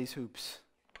through all these hoops.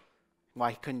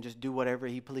 Why he couldn't just do whatever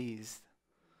he pleased.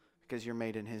 Because you're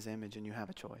made in his image and you have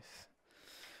a choice.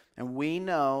 And we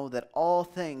know that all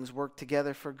things work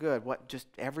together for good. What, just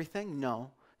everything?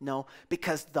 No. No,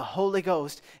 because the Holy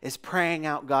Ghost is praying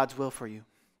out God's will for you.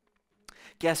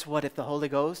 Guess what? If the Holy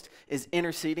Ghost is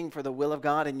interceding for the will of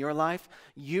God in your life,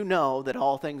 you know that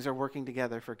all things are working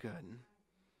together for good.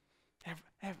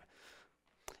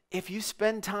 If you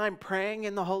spend time praying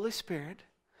in the Holy Spirit,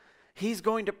 he's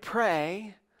going to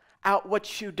pray out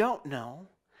what you don't know.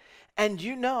 And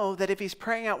you know that if he's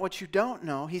praying out what you don't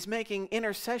know, he's making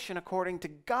intercession according to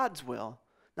God's will,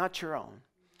 not your own.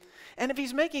 And if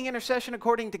he's making intercession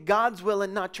according to God's will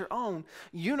and not your own,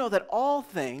 you know that all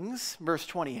things, verse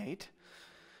 28,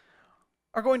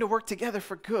 are going to work together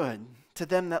for good to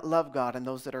them that love God and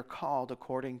those that are called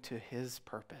according to his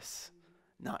purpose,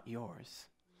 not yours.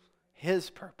 His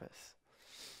purpose.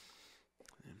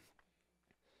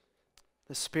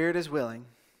 The spirit is willing,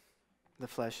 the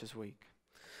flesh is weak.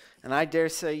 And I dare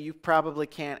say you probably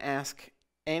can't ask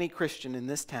any Christian in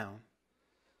this town,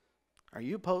 are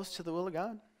you opposed to the will of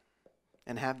God?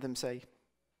 And have them say,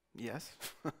 yes.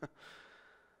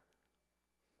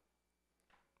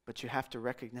 But you have to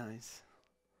recognize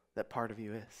that part of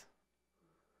you is.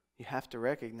 You have to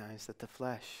recognize that the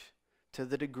flesh, to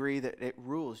the degree that it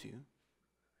rules you,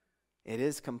 it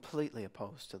is completely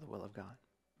opposed to the will of God.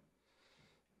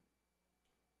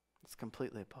 It's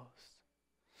completely opposed.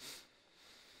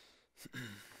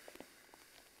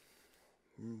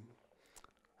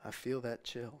 I feel that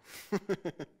chill.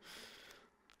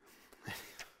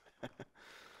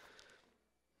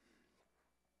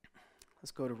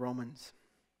 Let's go to Romans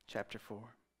chapter 4.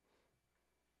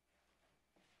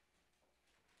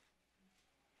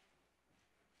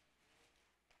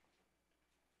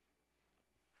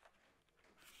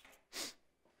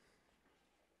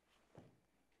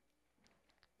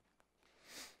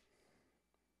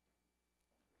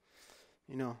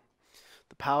 You know,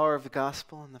 the power of the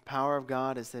gospel and the power of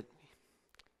God is that,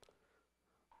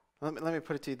 let me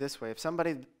put it to you this way. If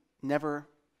somebody never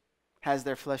has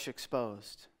their flesh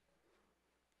exposed,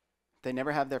 they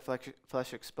never have their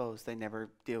flesh exposed, they never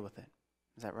deal with it.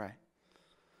 Is that right?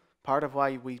 Part of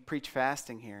why we preach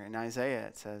fasting here, in Isaiah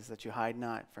it says that you hide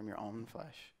not from your own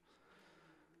flesh.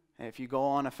 And if you go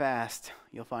on a fast,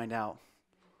 you'll find out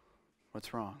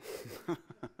what's wrong.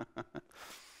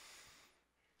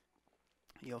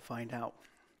 You'll find out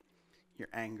your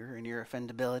anger and your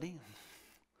offendability.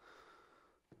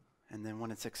 And then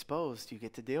when it's exposed, you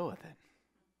get to deal with it.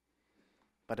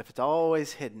 But if it's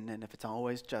always hidden and if it's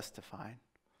always justified,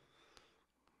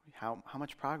 how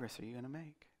much progress are you going to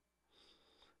make?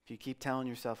 If you keep telling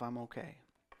yourself, I'm okay,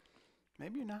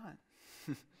 maybe you're not.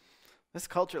 This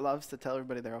culture loves to tell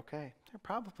everybody they're okay. They're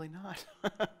probably not.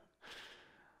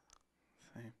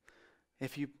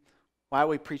 Why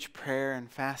we preach prayer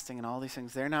and fasting and all these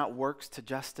things, they're not works to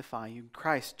justify you.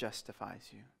 Christ justifies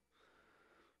you.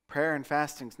 Prayer and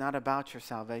fasting is not about your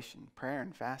salvation. Prayer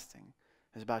and fasting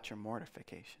is about your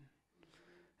mortification.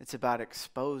 It's about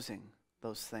exposing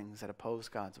those things that oppose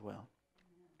God's will.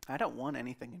 I don't want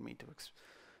anything in me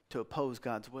to oppose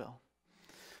God's will.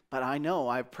 But I know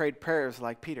I've prayed prayers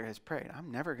like Peter has prayed.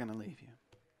 I'm never going to leave you.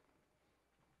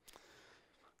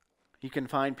 You can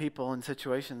find people in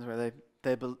situations where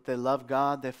they love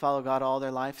God, they follow God all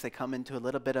their life, they come into a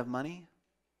little bit of money,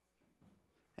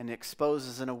 and it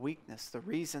exposes in a weakness. The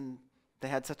reason they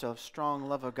had such a strong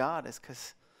love of God is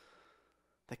because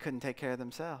they couldn't take care of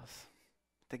themselves.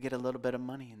 They get a little bit of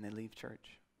money and they leave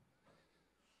church.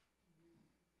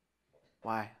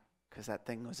 Why? Because that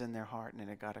thing was in their heart and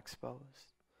it got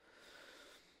exposed.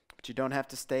 But you don't have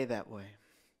to stay that way.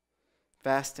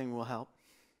 Fasting will help.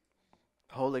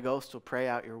 The Holy Ghost will pray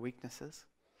out your weaknesses,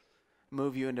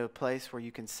 move you into a place where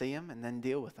you can see them and then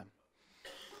deal with them.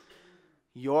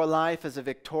 Your life as a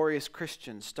victorious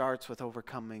Christian starts with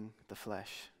overcoming the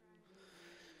flesh.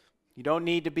 You don't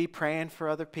need to be praying for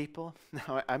other people.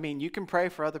 No, I mean, you can pray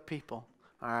for other people.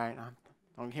 All right,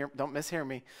 don't mishear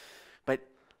me. But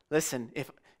listen,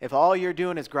 if all you're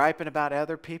doing is griping about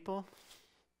other people,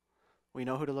 we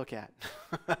know who to look at.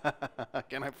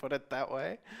 Can I put it that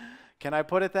way? Can I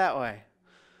put it that way?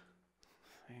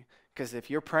 Because if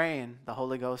you're praying, the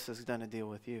Holy Ghost is going to deal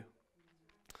with you.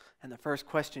 And the first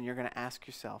question you're going to ask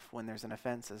yourself when there's an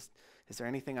offense is there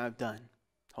anything I've done,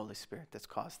 Holy Spirit, that's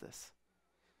caused this?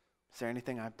 Is there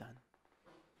anything I've done?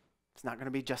 It's not going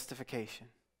to be justification.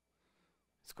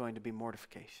 It's going to be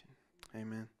mortification.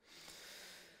 Amen.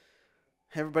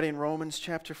 Everybody in Romans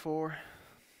chapter 4?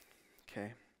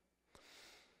 Okay.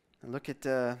 And look at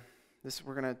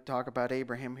We're going to talk about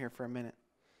Abraham here for a minute.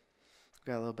 We've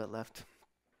got a little bit left.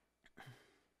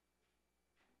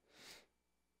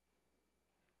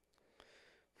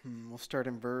 We'll start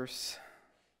in verse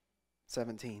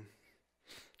 17.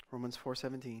 Romans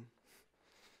 4:17.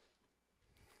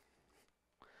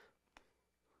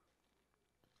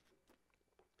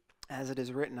 As it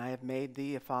is written, I have made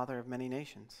thee a father of many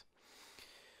nations.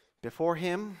 Before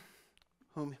him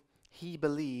whom he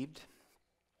believed,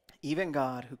 even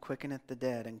God, who quickeneth the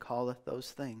dead, and calleth those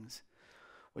things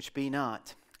which be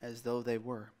not as though they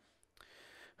were,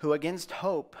 who against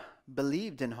hope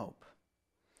believed in hope,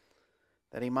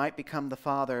 that he might become the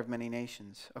father of many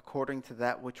nations, according to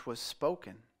that which was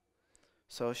spoken,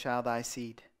 so shall thy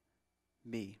seed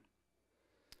be.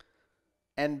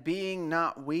 And being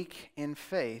not weak in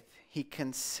faith, he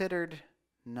considered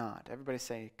not. Everybody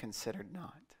say, considered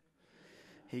not.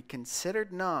 He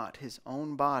considered not his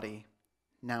own body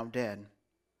now dead,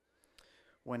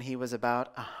 when he was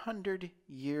about 100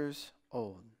 years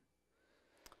old,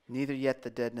 neither yet the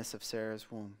deadness of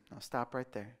Sarah's womb. Now stop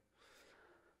right there.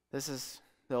 This is,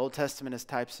 the Old Testament is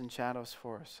types and shadows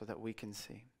for us so that we can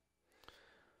see.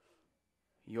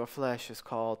 Your flesh is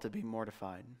called to be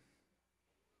mortified.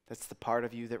 That's the part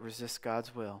of you that resists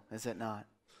God's will, is it not?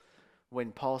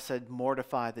 When Paul said,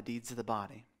 mortify the deeds of the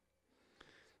body.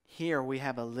 Here we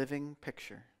have a living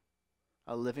picture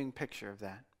of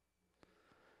that.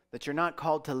 That you're not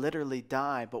called to literally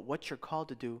die, but what you're called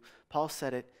to do, Paul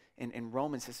said it in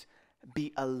Romans, is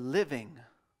be a living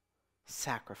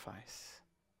sacrifice.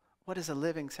 What does a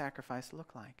living sacrifice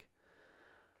look like?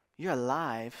 You're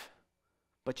alive,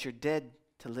 but you're dead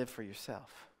to live for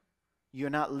yourself. You're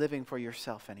not living for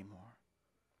yourself anymore.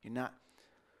 You're not.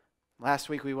 Last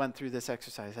week we went through this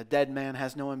exercise. A dead man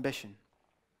has no ambition.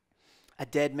 A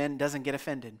dead man doesn't get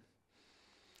offended.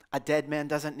 A dead man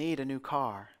doesn't need a new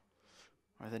car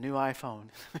or the new iPhone,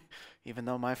 even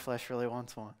though my flesh really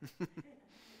wants one.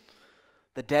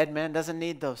 The dead man doesn't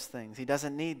need those things. He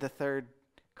doesn't need the third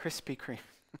Krispy Kreme.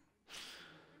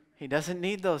 He doesn't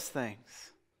need those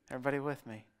things. Everybody with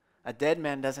me? A dead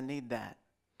man doesn't need that.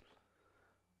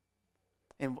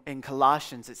 In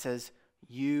Colossians it says,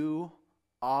 you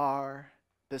are,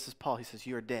 this is Paul, he says,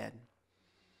 you are dead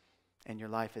and your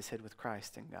life is hid with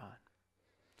Christ in God.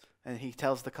 And he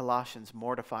tells the Colossians,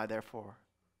 mortify therefore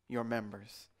your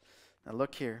members. Now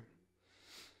look here.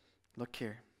 Look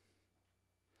here.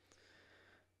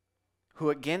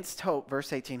 Who against hope,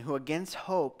 verse 18, who against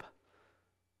hope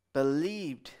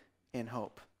believed in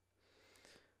hope.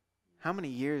 How many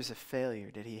years of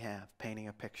failure did he have painting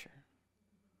a picture?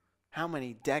 How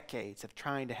many decades of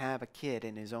trying to have a kid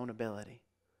in his own ability?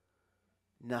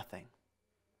 Nothing.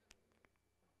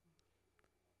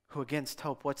 Who against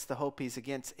hope, what's the hope he's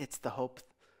against? It's the hope,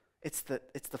 it's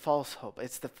the false hope.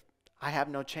 It's the, I have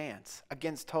no chance.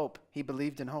 Against hope, he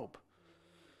believed in hope.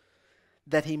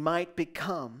 That he might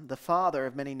become the father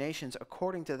of many nations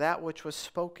according to that which was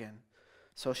spoken,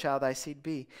 so shall thy seed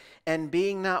be. And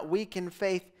being not weak in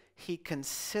faith, he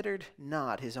considered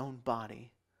not his own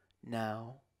body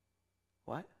now,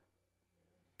 what?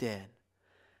 Dead.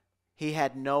 He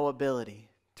had no ability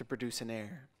to produce an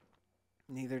heir.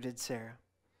 Neither did Sarah.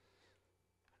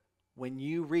 When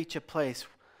you reach a place,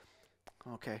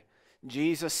 okay,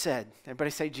 Jesus said,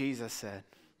 everybody say Jesus said.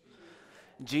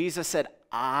 Jesus said,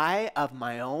 I of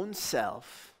my own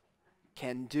self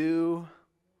can do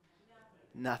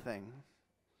nothing.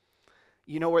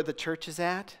 You know where the church is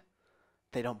at?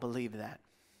 They don't believe that.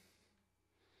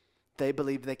 They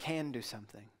believe they can do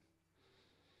something.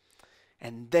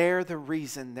 And they're the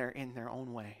reason they're in their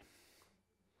own way.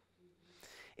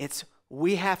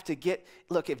 We have to get,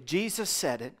 look, if Jesus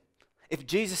said it, if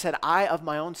Jesus said, I of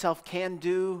my own self can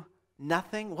do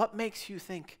nothing, what makes you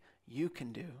think you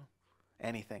can do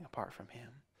anything apart from him?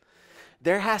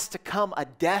 There has to come a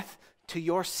death to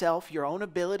yourself, your own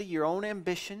ability, your own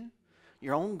ambition,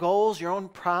 your own goals, your own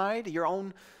pride, your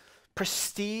own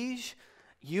prestige.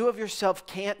 You of yourself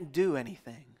can't do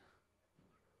anything.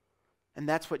 And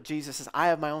that's what Jesus says,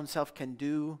 I of my own self can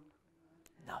do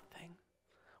nothing.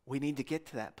 We need to get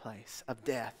to that place of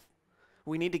death.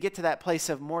 We need to get to that place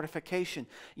of mortification.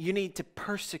 You need to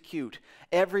persecute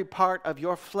every part of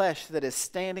your flesh that is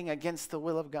standing against the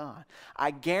will of God. I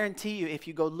guarantee you, if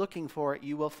you go looking for it,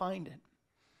 you will find it.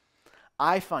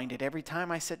 I find it every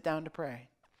time I sit down to pray.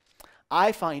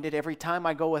 I find it every time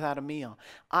I go without a meal.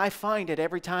 I find it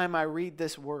every time I read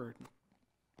this word.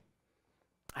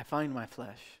 I find my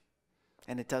flesh,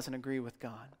 and it doesn't agree with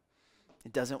God.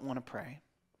 It doesn't want to pray.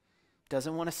 It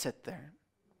doesn't want to sit there.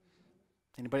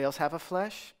 Anybody else have a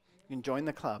flesh? You can join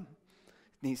the club.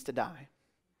 It needs to die.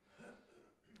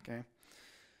 Okay?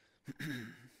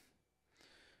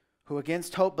 who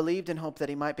against hope believed in hope that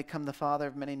he might become the father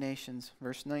of many nations.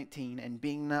 Verse 19, and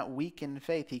being not weak in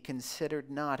faith, he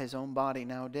considered not his own body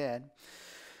now dead,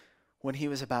 when he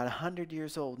was about 100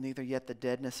 years old, neither yet the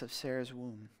deadness of Sarah's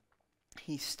womb.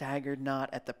 He staggered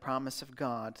not at the promise of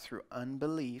God through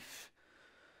unbelief.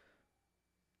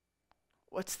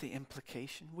 What's the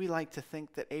implication? We like to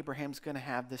think that Abraham's going to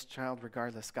have this child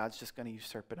regardless. God's just going to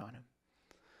usurp it on him.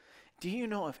 Do you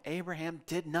know if Abraham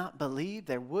did not believe,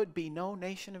 there would be no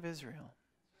nation of Israel?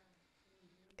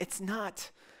 It's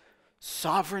not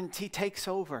sovereignty takes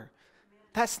over.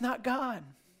 That's not God.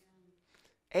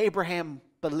 Abraham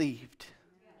believed.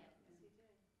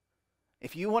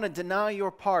 If you want to deny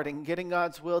your part in getting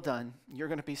God's will done, you're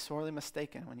going to be sorely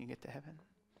mistaken when you get to heaven.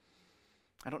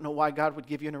 I don't know why God would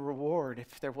give you a reward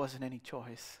if there wasn't any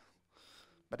choice,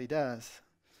 but he does.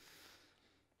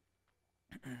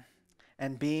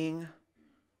 And being,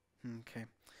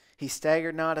 he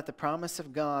staggered not at the promise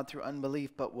of God through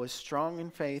unbelief, but was strong in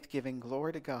faith, giving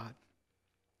glory to God,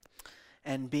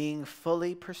 and being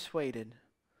fully persuaded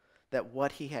that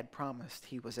what he had promised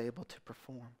he was able to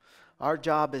perform. Our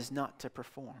job is not to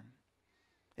perform.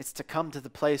 It's to come to the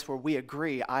place where we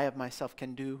agree, I of myself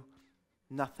can do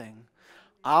nothing.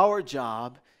 Our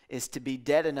job is to be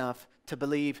dead enough to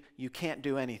believe you can't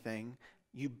do anything.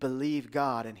 You believe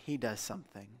God and he does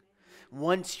something.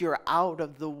 Once you're out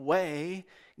of the way,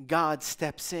 God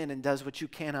steps in and does what you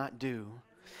cannot do.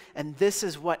 And this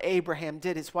is what Abraham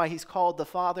did. It's why he's called the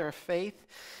father of faith.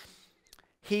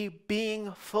 He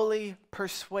being fully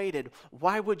persuaded.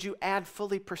 Why would you add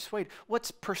fully persuaded?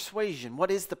 What's persuasion? What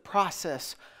is the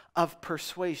process of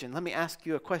persuasion? Let me ask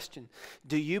you a question.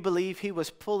 Do you believe he was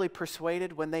fully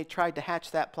persuaded when they tried to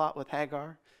hatch that plot with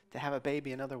Hagar to have a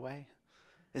baby another way?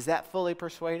 Is that fully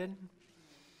persuaded?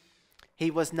 He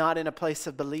was not in a place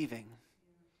of believing.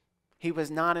 He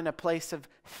was not in a place of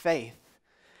faith.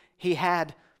 He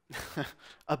had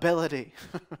ability.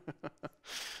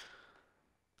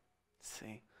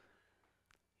 See,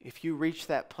 if you reach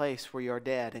that place where you're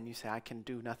dead and you say, I can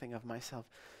do nothing of myself,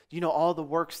 you know all the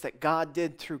works that God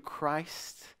did through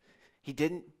Christ?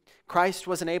 Christ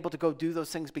wasn't able to go do those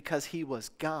things because he was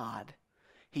God.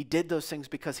 He did those things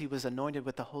because he was anointed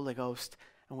with the Holy Ghost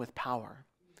and with power.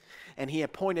 And he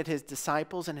appointed his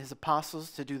disciples and his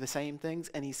apostles to do the same things.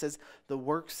 And he says, the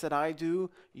works that I do,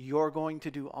 you're going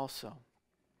to do also.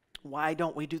 Why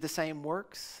don't we do the same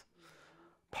works?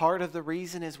 Part of the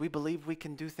reason is we believe we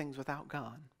can do things without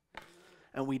God.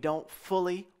 And we don't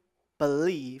fully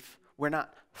believe, we're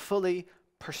not fully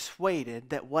persuaded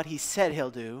that what he said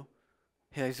he'll do,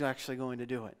 he's actually going to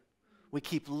do it. We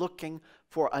keep looking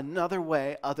for another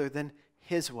way other than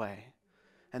his way.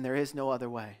 And there is no other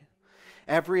way.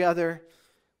 Every other,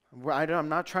 I'm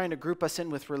not trying to group us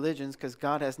in with religions because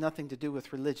God has nothing to do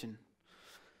with religion.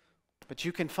 But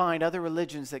you can find other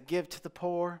religions that give to the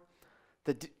poor,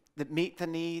 that meet the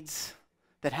needs,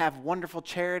 that have wonderful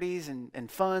charities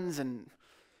and funds, and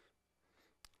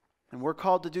we're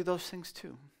called to do those things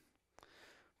too.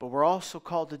 But we're also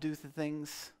called to do the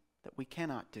things that we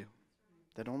cannot do,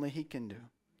 that only he can do.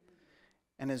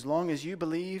 And as long as you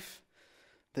believe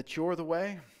that you're the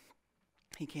way,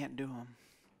 he can't do them.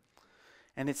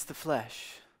 And it's the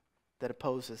flesh that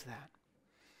opposes that.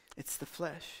 It's the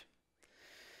flesh.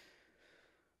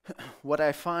 What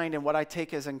I find and what I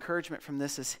take as encouragement from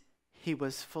this is he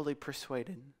was fully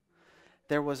persuaded.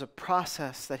 There was a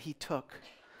process that he took.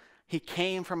 He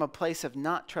came from a place of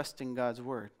not trusting God's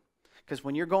word. Because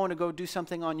when you're going to go do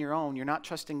something on your own, you're not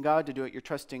trusting God to do it, you're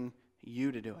trusting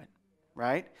you to do it.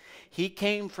 Right? He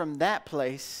came from that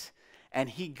place and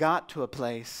he got to a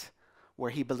place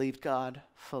where he believed God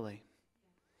fully.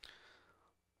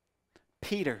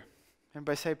 Peter.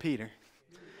 Everybody say Peter.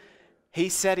 He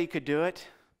said he could do it.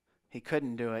 He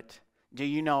couldn't do it. Do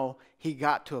you know he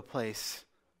got to a place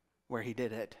where he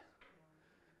did it?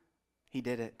 He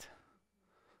did it.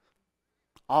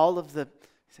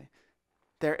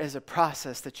 There is a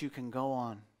process that you can go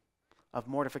on of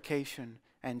mortification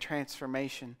and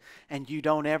transformation, and you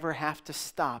don't ever have to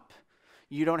stop.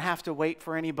 You don't have to wait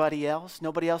for anybody else.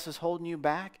 Nobody else is holding you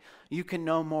back. You can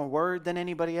know more word than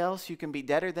anybody else. You can be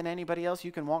deader than anybody else.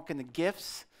 You can walk in the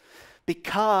gifts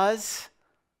because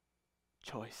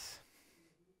choice.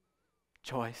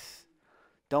 Choice.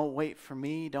 Don't wait for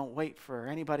me. Don't wait for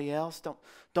anybody else.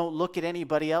 Don't look at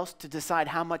anybody else to decide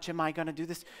how much am I going to do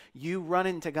this. You run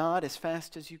into God as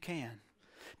fast as you can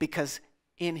because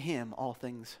in him all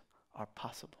things are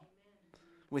possible.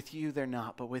 With you they're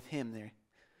not, but with him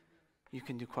you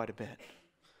can do quite a bit.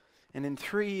 And in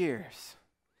 3 years,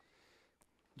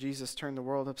 Jesus turned the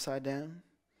world upside down.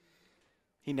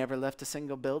 He never left a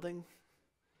single building.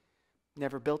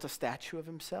 never built a statue of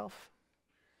himself.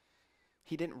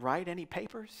 He didn't write any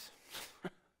papers.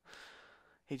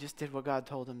 He just did what God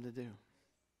told him to do.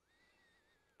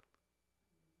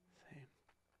 See?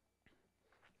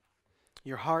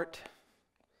 Your heart,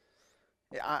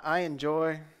 I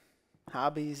enjoy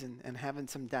hobbies and having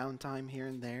some downtime here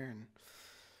and there,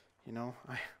 and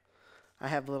I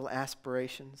have little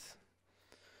aspirations.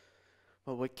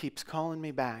 But what keeps calling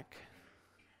me back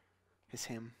is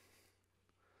him.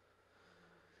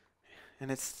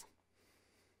 And it's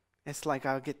like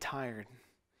I'll get tired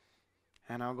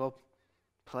and I'll go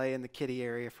play in the kiddie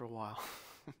area for a while.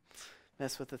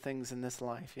 Mess with the things in this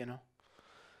life,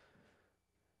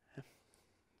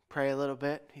 Pray a little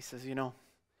bit. He says,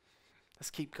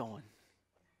 let's keep going.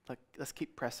 Let's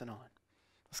keep pressing on.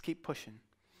 Let's keep pushing.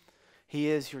 He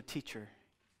is your teacher,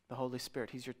 the Holy Spirit.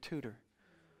 He's your tutor.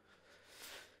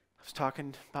 I was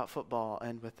talking about football, I'll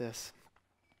end with this.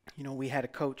 We had a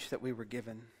coach that we were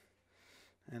given.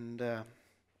 And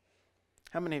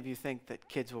how many of you think that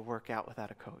kids will work out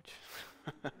without a coach?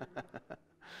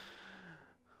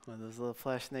 Well, those little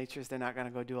flesh natures, they're not going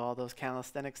to go do all those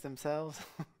calisthenics themselves.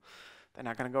 They're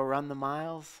not going to go run the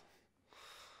miles.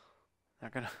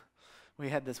 We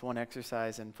had this one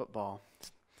exercise in football.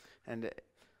 And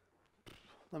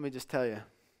let me just tell you,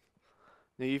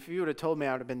 if you would have told me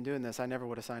I would have been doing this, I never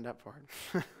would have signed up for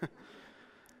it.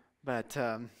 But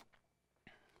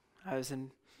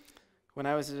when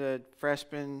I was a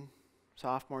freshman,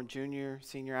 sophomore, junior,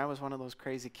 senior, I was one of those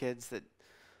crazy kids that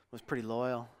was pretty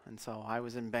loyal. And so I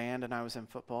was in band and I was in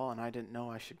football, and I didn't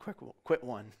know I should quit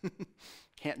one.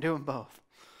 Can't do them both.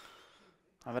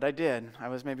 But I did. I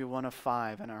was maybe one of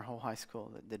 5 in our whole high school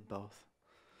that did both.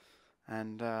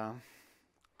 And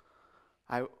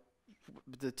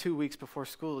the 2 weeks before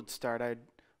school would start,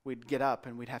 we'd get up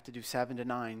and we'd have to do 7 to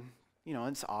 9.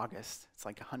 It's August. It's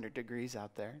like 100 degrees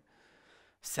out there.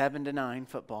 7 to 9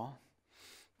 football.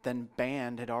 Then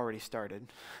band had already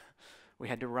started. We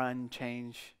had to run,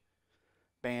 change,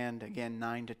 band again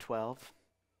 9 to 12.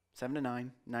 7 to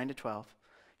 9, 9 to 12.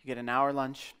 You get an hour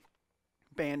lunch,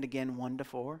 band again 1 to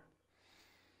 4.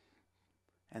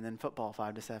 And then football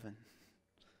 5 to 7.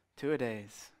 2 a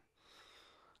days.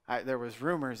 There was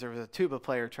rumors, there was a tuba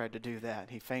player tried to do that.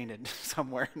 He fainted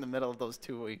somewhere in the middle of those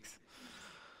 2 weeks.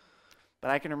 But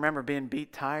I can remember being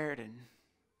beat tired and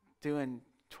doing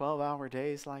 12-hour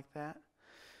days like that.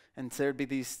 And so there'd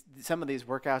be some of these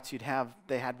workouts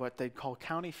they had what they'd call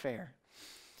county fair.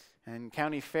 And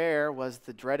county fair was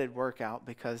the dreaded workout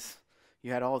because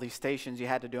you had all these stations, you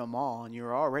had to do them all, and you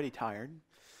were already tired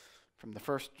from the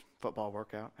first football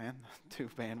workout and the 2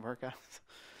 band workouts.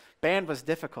 Band was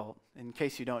difficult, in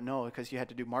case you don't know, because you had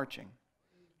to do marching.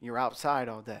 You were outside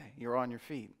all day. You were on your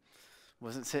feet.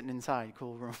 Wasn't sitting inside,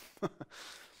 cool room.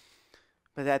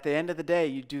 But at the end of the day,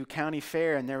 you do county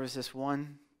fair, and there was this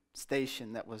one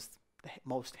station that was the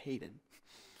most hated,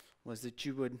 was that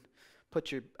you would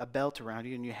put a belt around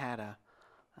you, and you had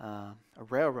a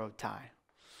railroad tie,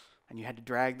 and you had to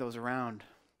drag those around.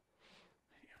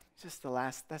 That's the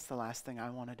last thing I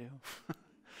want to do at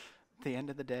the end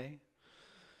of the day.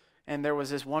 And there was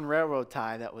this one railroad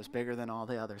tie that was bigger than all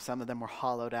the others. Some of them were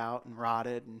hollowed out and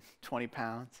rotted and 20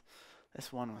 pounds.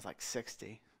 This one was like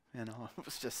 60. It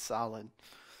was just solid.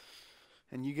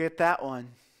 And you get that one,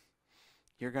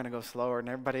 you're going to go slower than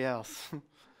everybody else.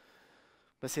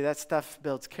 But see, that stuff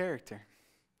builds character.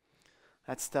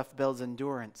 That stuff builds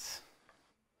endurance.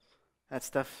 That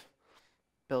stuff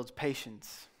builds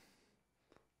patience.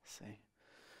 See?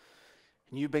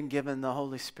 And you've been given the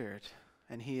Holy Spirit,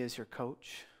 and He is your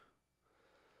coach.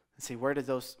 And see, where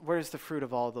does the fruit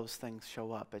of all those things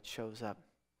show up? It shows up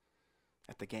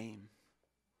at the game.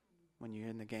 When you're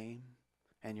in the game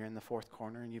and you're in the fourth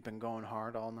corner and you've been going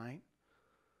hard all night,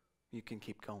 you can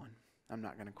keep going. I'm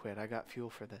not going to quit. I got fuel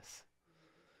for this.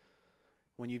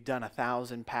 When you've done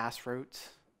 1,000 pass routes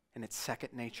and it's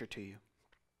second nature to you,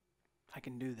 I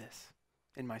can do this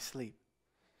in my sleep.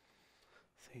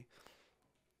 See,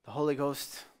 the Holy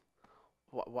Ghost,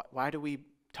 why do we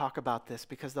talk about this?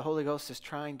 Because the Holy Ghost is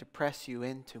trying to press you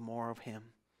into more of Him,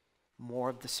 more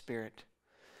of the Spirit.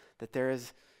 That there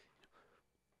is,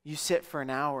 you sit for an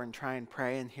hour and try and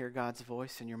pray and hear God's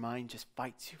voice, and your mind just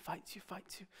fights you.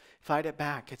 Fight it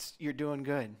back. You're doing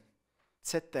good.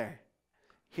 Sit there.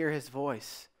 Hear His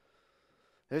voice.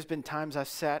 There's been times I've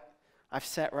sat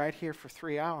right here for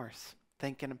 3 hours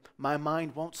thinking, my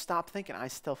mind won't stop thinking. I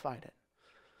still fight it.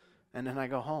 And then I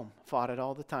go home. Fought it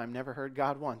all the time. Never heard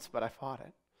God once, but I fought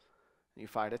it. You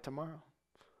fight it tomorrow.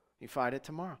 You fight it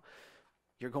tomorrow.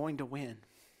 You're going to win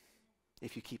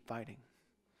if you keep fighting.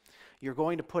 You're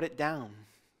going to put it down.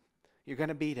 You're going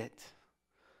to beat it.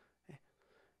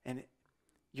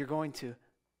 you're going to,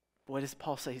 what does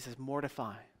Paul say? He says,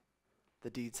 mortify the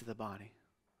deeds of the body.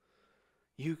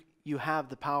 You have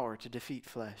the power to defeat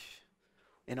flesh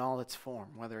in all its form,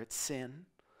 whether it's sin,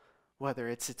 whether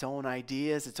it's its own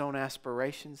ideas, its own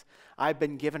aspirations. I've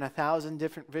been given 1,000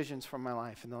 different visions for my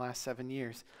life in the last 7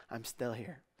 years. I'm still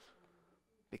here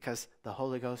because the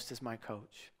Holy Ghost is my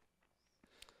coach.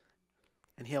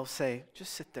 And he'll say,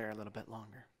 just sit there a little bit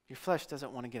longer. Your flesh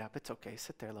doesn't want to get up. It's okay.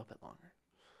 Sit there a little bit longer.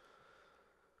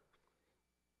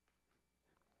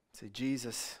 See,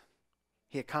 Jesus,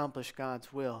 he accomplished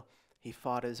God's will. He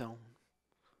fought his own.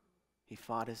 He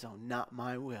fought his own. Not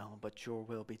my will, but your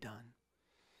will be done.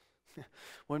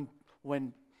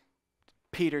 When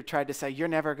Peter tried to say, you're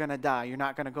never going to die, you're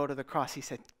not going to go to the cross, he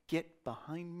said, get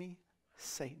behind me,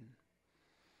 Satan.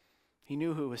 He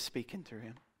knew who was speaking through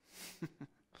him.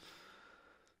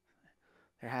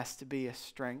 There has to be a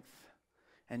strength.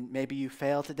 And maybe you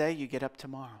fail today, you get up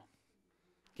tomorrow.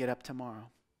 Get up tomorrow.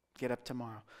 Get up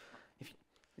tomorrow.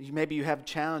 Maybe you have a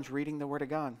challenge reading the Word of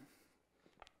God.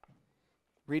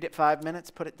 Read it 5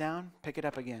 minutes, put it down, pick it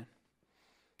up again.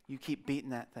 You keep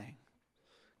beating that thing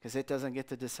because it doesn't get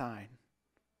to decide.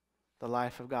 The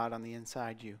life of God on the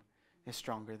inside you is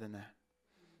stronger than that.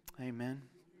 Amen.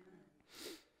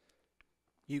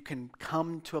 You can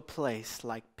come to a place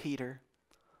like Peter,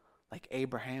 like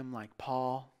Abraham, like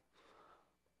Paul,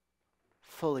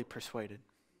 fully persuaded,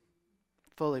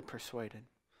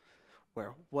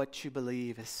 where what you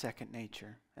believe is second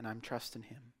nature, and I'm trusting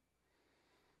him.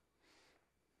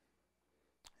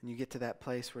 And you get to that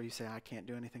place where you say, I can't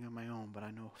do anything on my own, but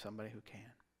I know somebody who can.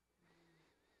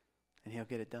 And he'll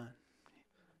get it done.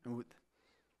 And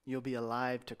you'll be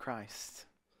alive to Christ.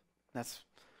 That's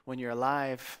when you're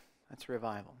alive, that's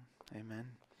revival. Amen.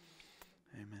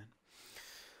 Amen.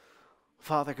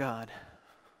 Father God,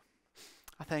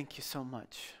 I thank you so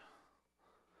much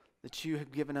that you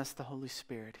have given us the Holy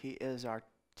Spirit. He is our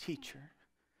teacher.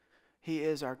 He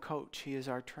is our coach. He is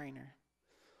our trainer.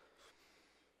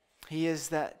 He is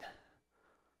that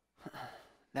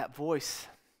voice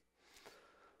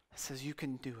that says you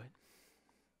can do it.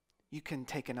 You can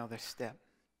take another step.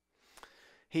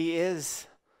 He is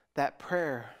that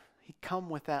prayer. He come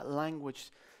with that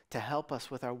language to help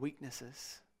us with our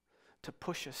weaknesses, to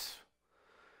push us,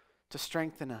 to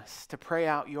strengthen us, to pray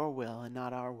out your will and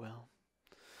not our will.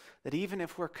 That even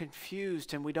if we're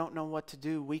confused and we don't know what to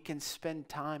do, we can spend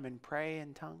time and pray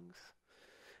in tongues.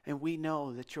 And we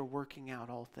know that you're working out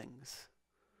all things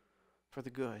for the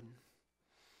good.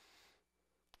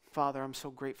 Father, I'm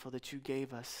so grateful that you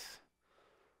gave us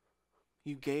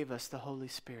the Holy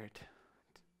Spirit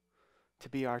to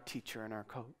be our teacher and our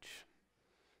coach,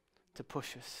 to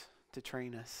push us, to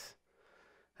train us,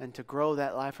 and to grow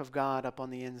that life of God up on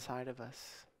the inside of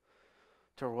us.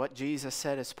 To what Jesus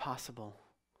said is possible,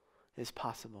 is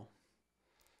possible.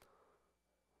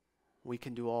 We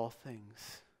can do all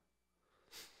things.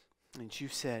 And you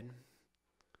said,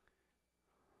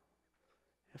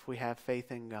 if we have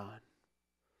faith in God,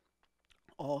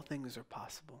 all things are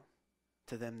possible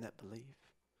to them that believe.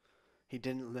 He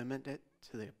didn't limit it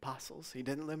to the apostles. He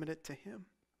didn't limit it to him.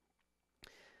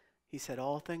 He said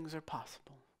all things are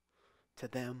possible to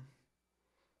them,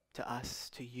 to us,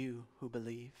 to you who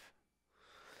believe.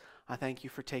 I thank you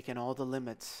for taking all the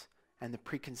limits and the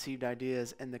preconceived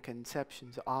ideas and the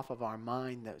conceptions off of our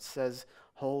mind that says,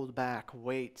 hold back,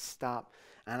 wait, stop.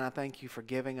 And I thank you for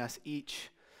giving us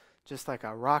each, just like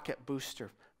a rocket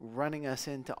booster, running us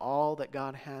into all that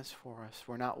God has for us.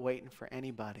 We're not waiting for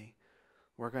anybody.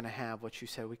 We're going to have what you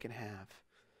said we can have.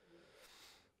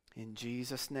 In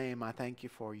Jesus' name, I thank you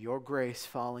for your grace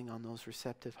falling on those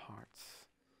receptive hearts,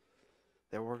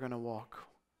 that we're going to walk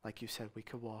like you said we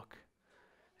could walk.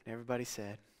 And everybody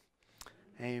said,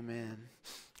 amen.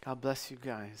 God bless you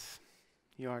guys.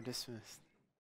 You are dismissed.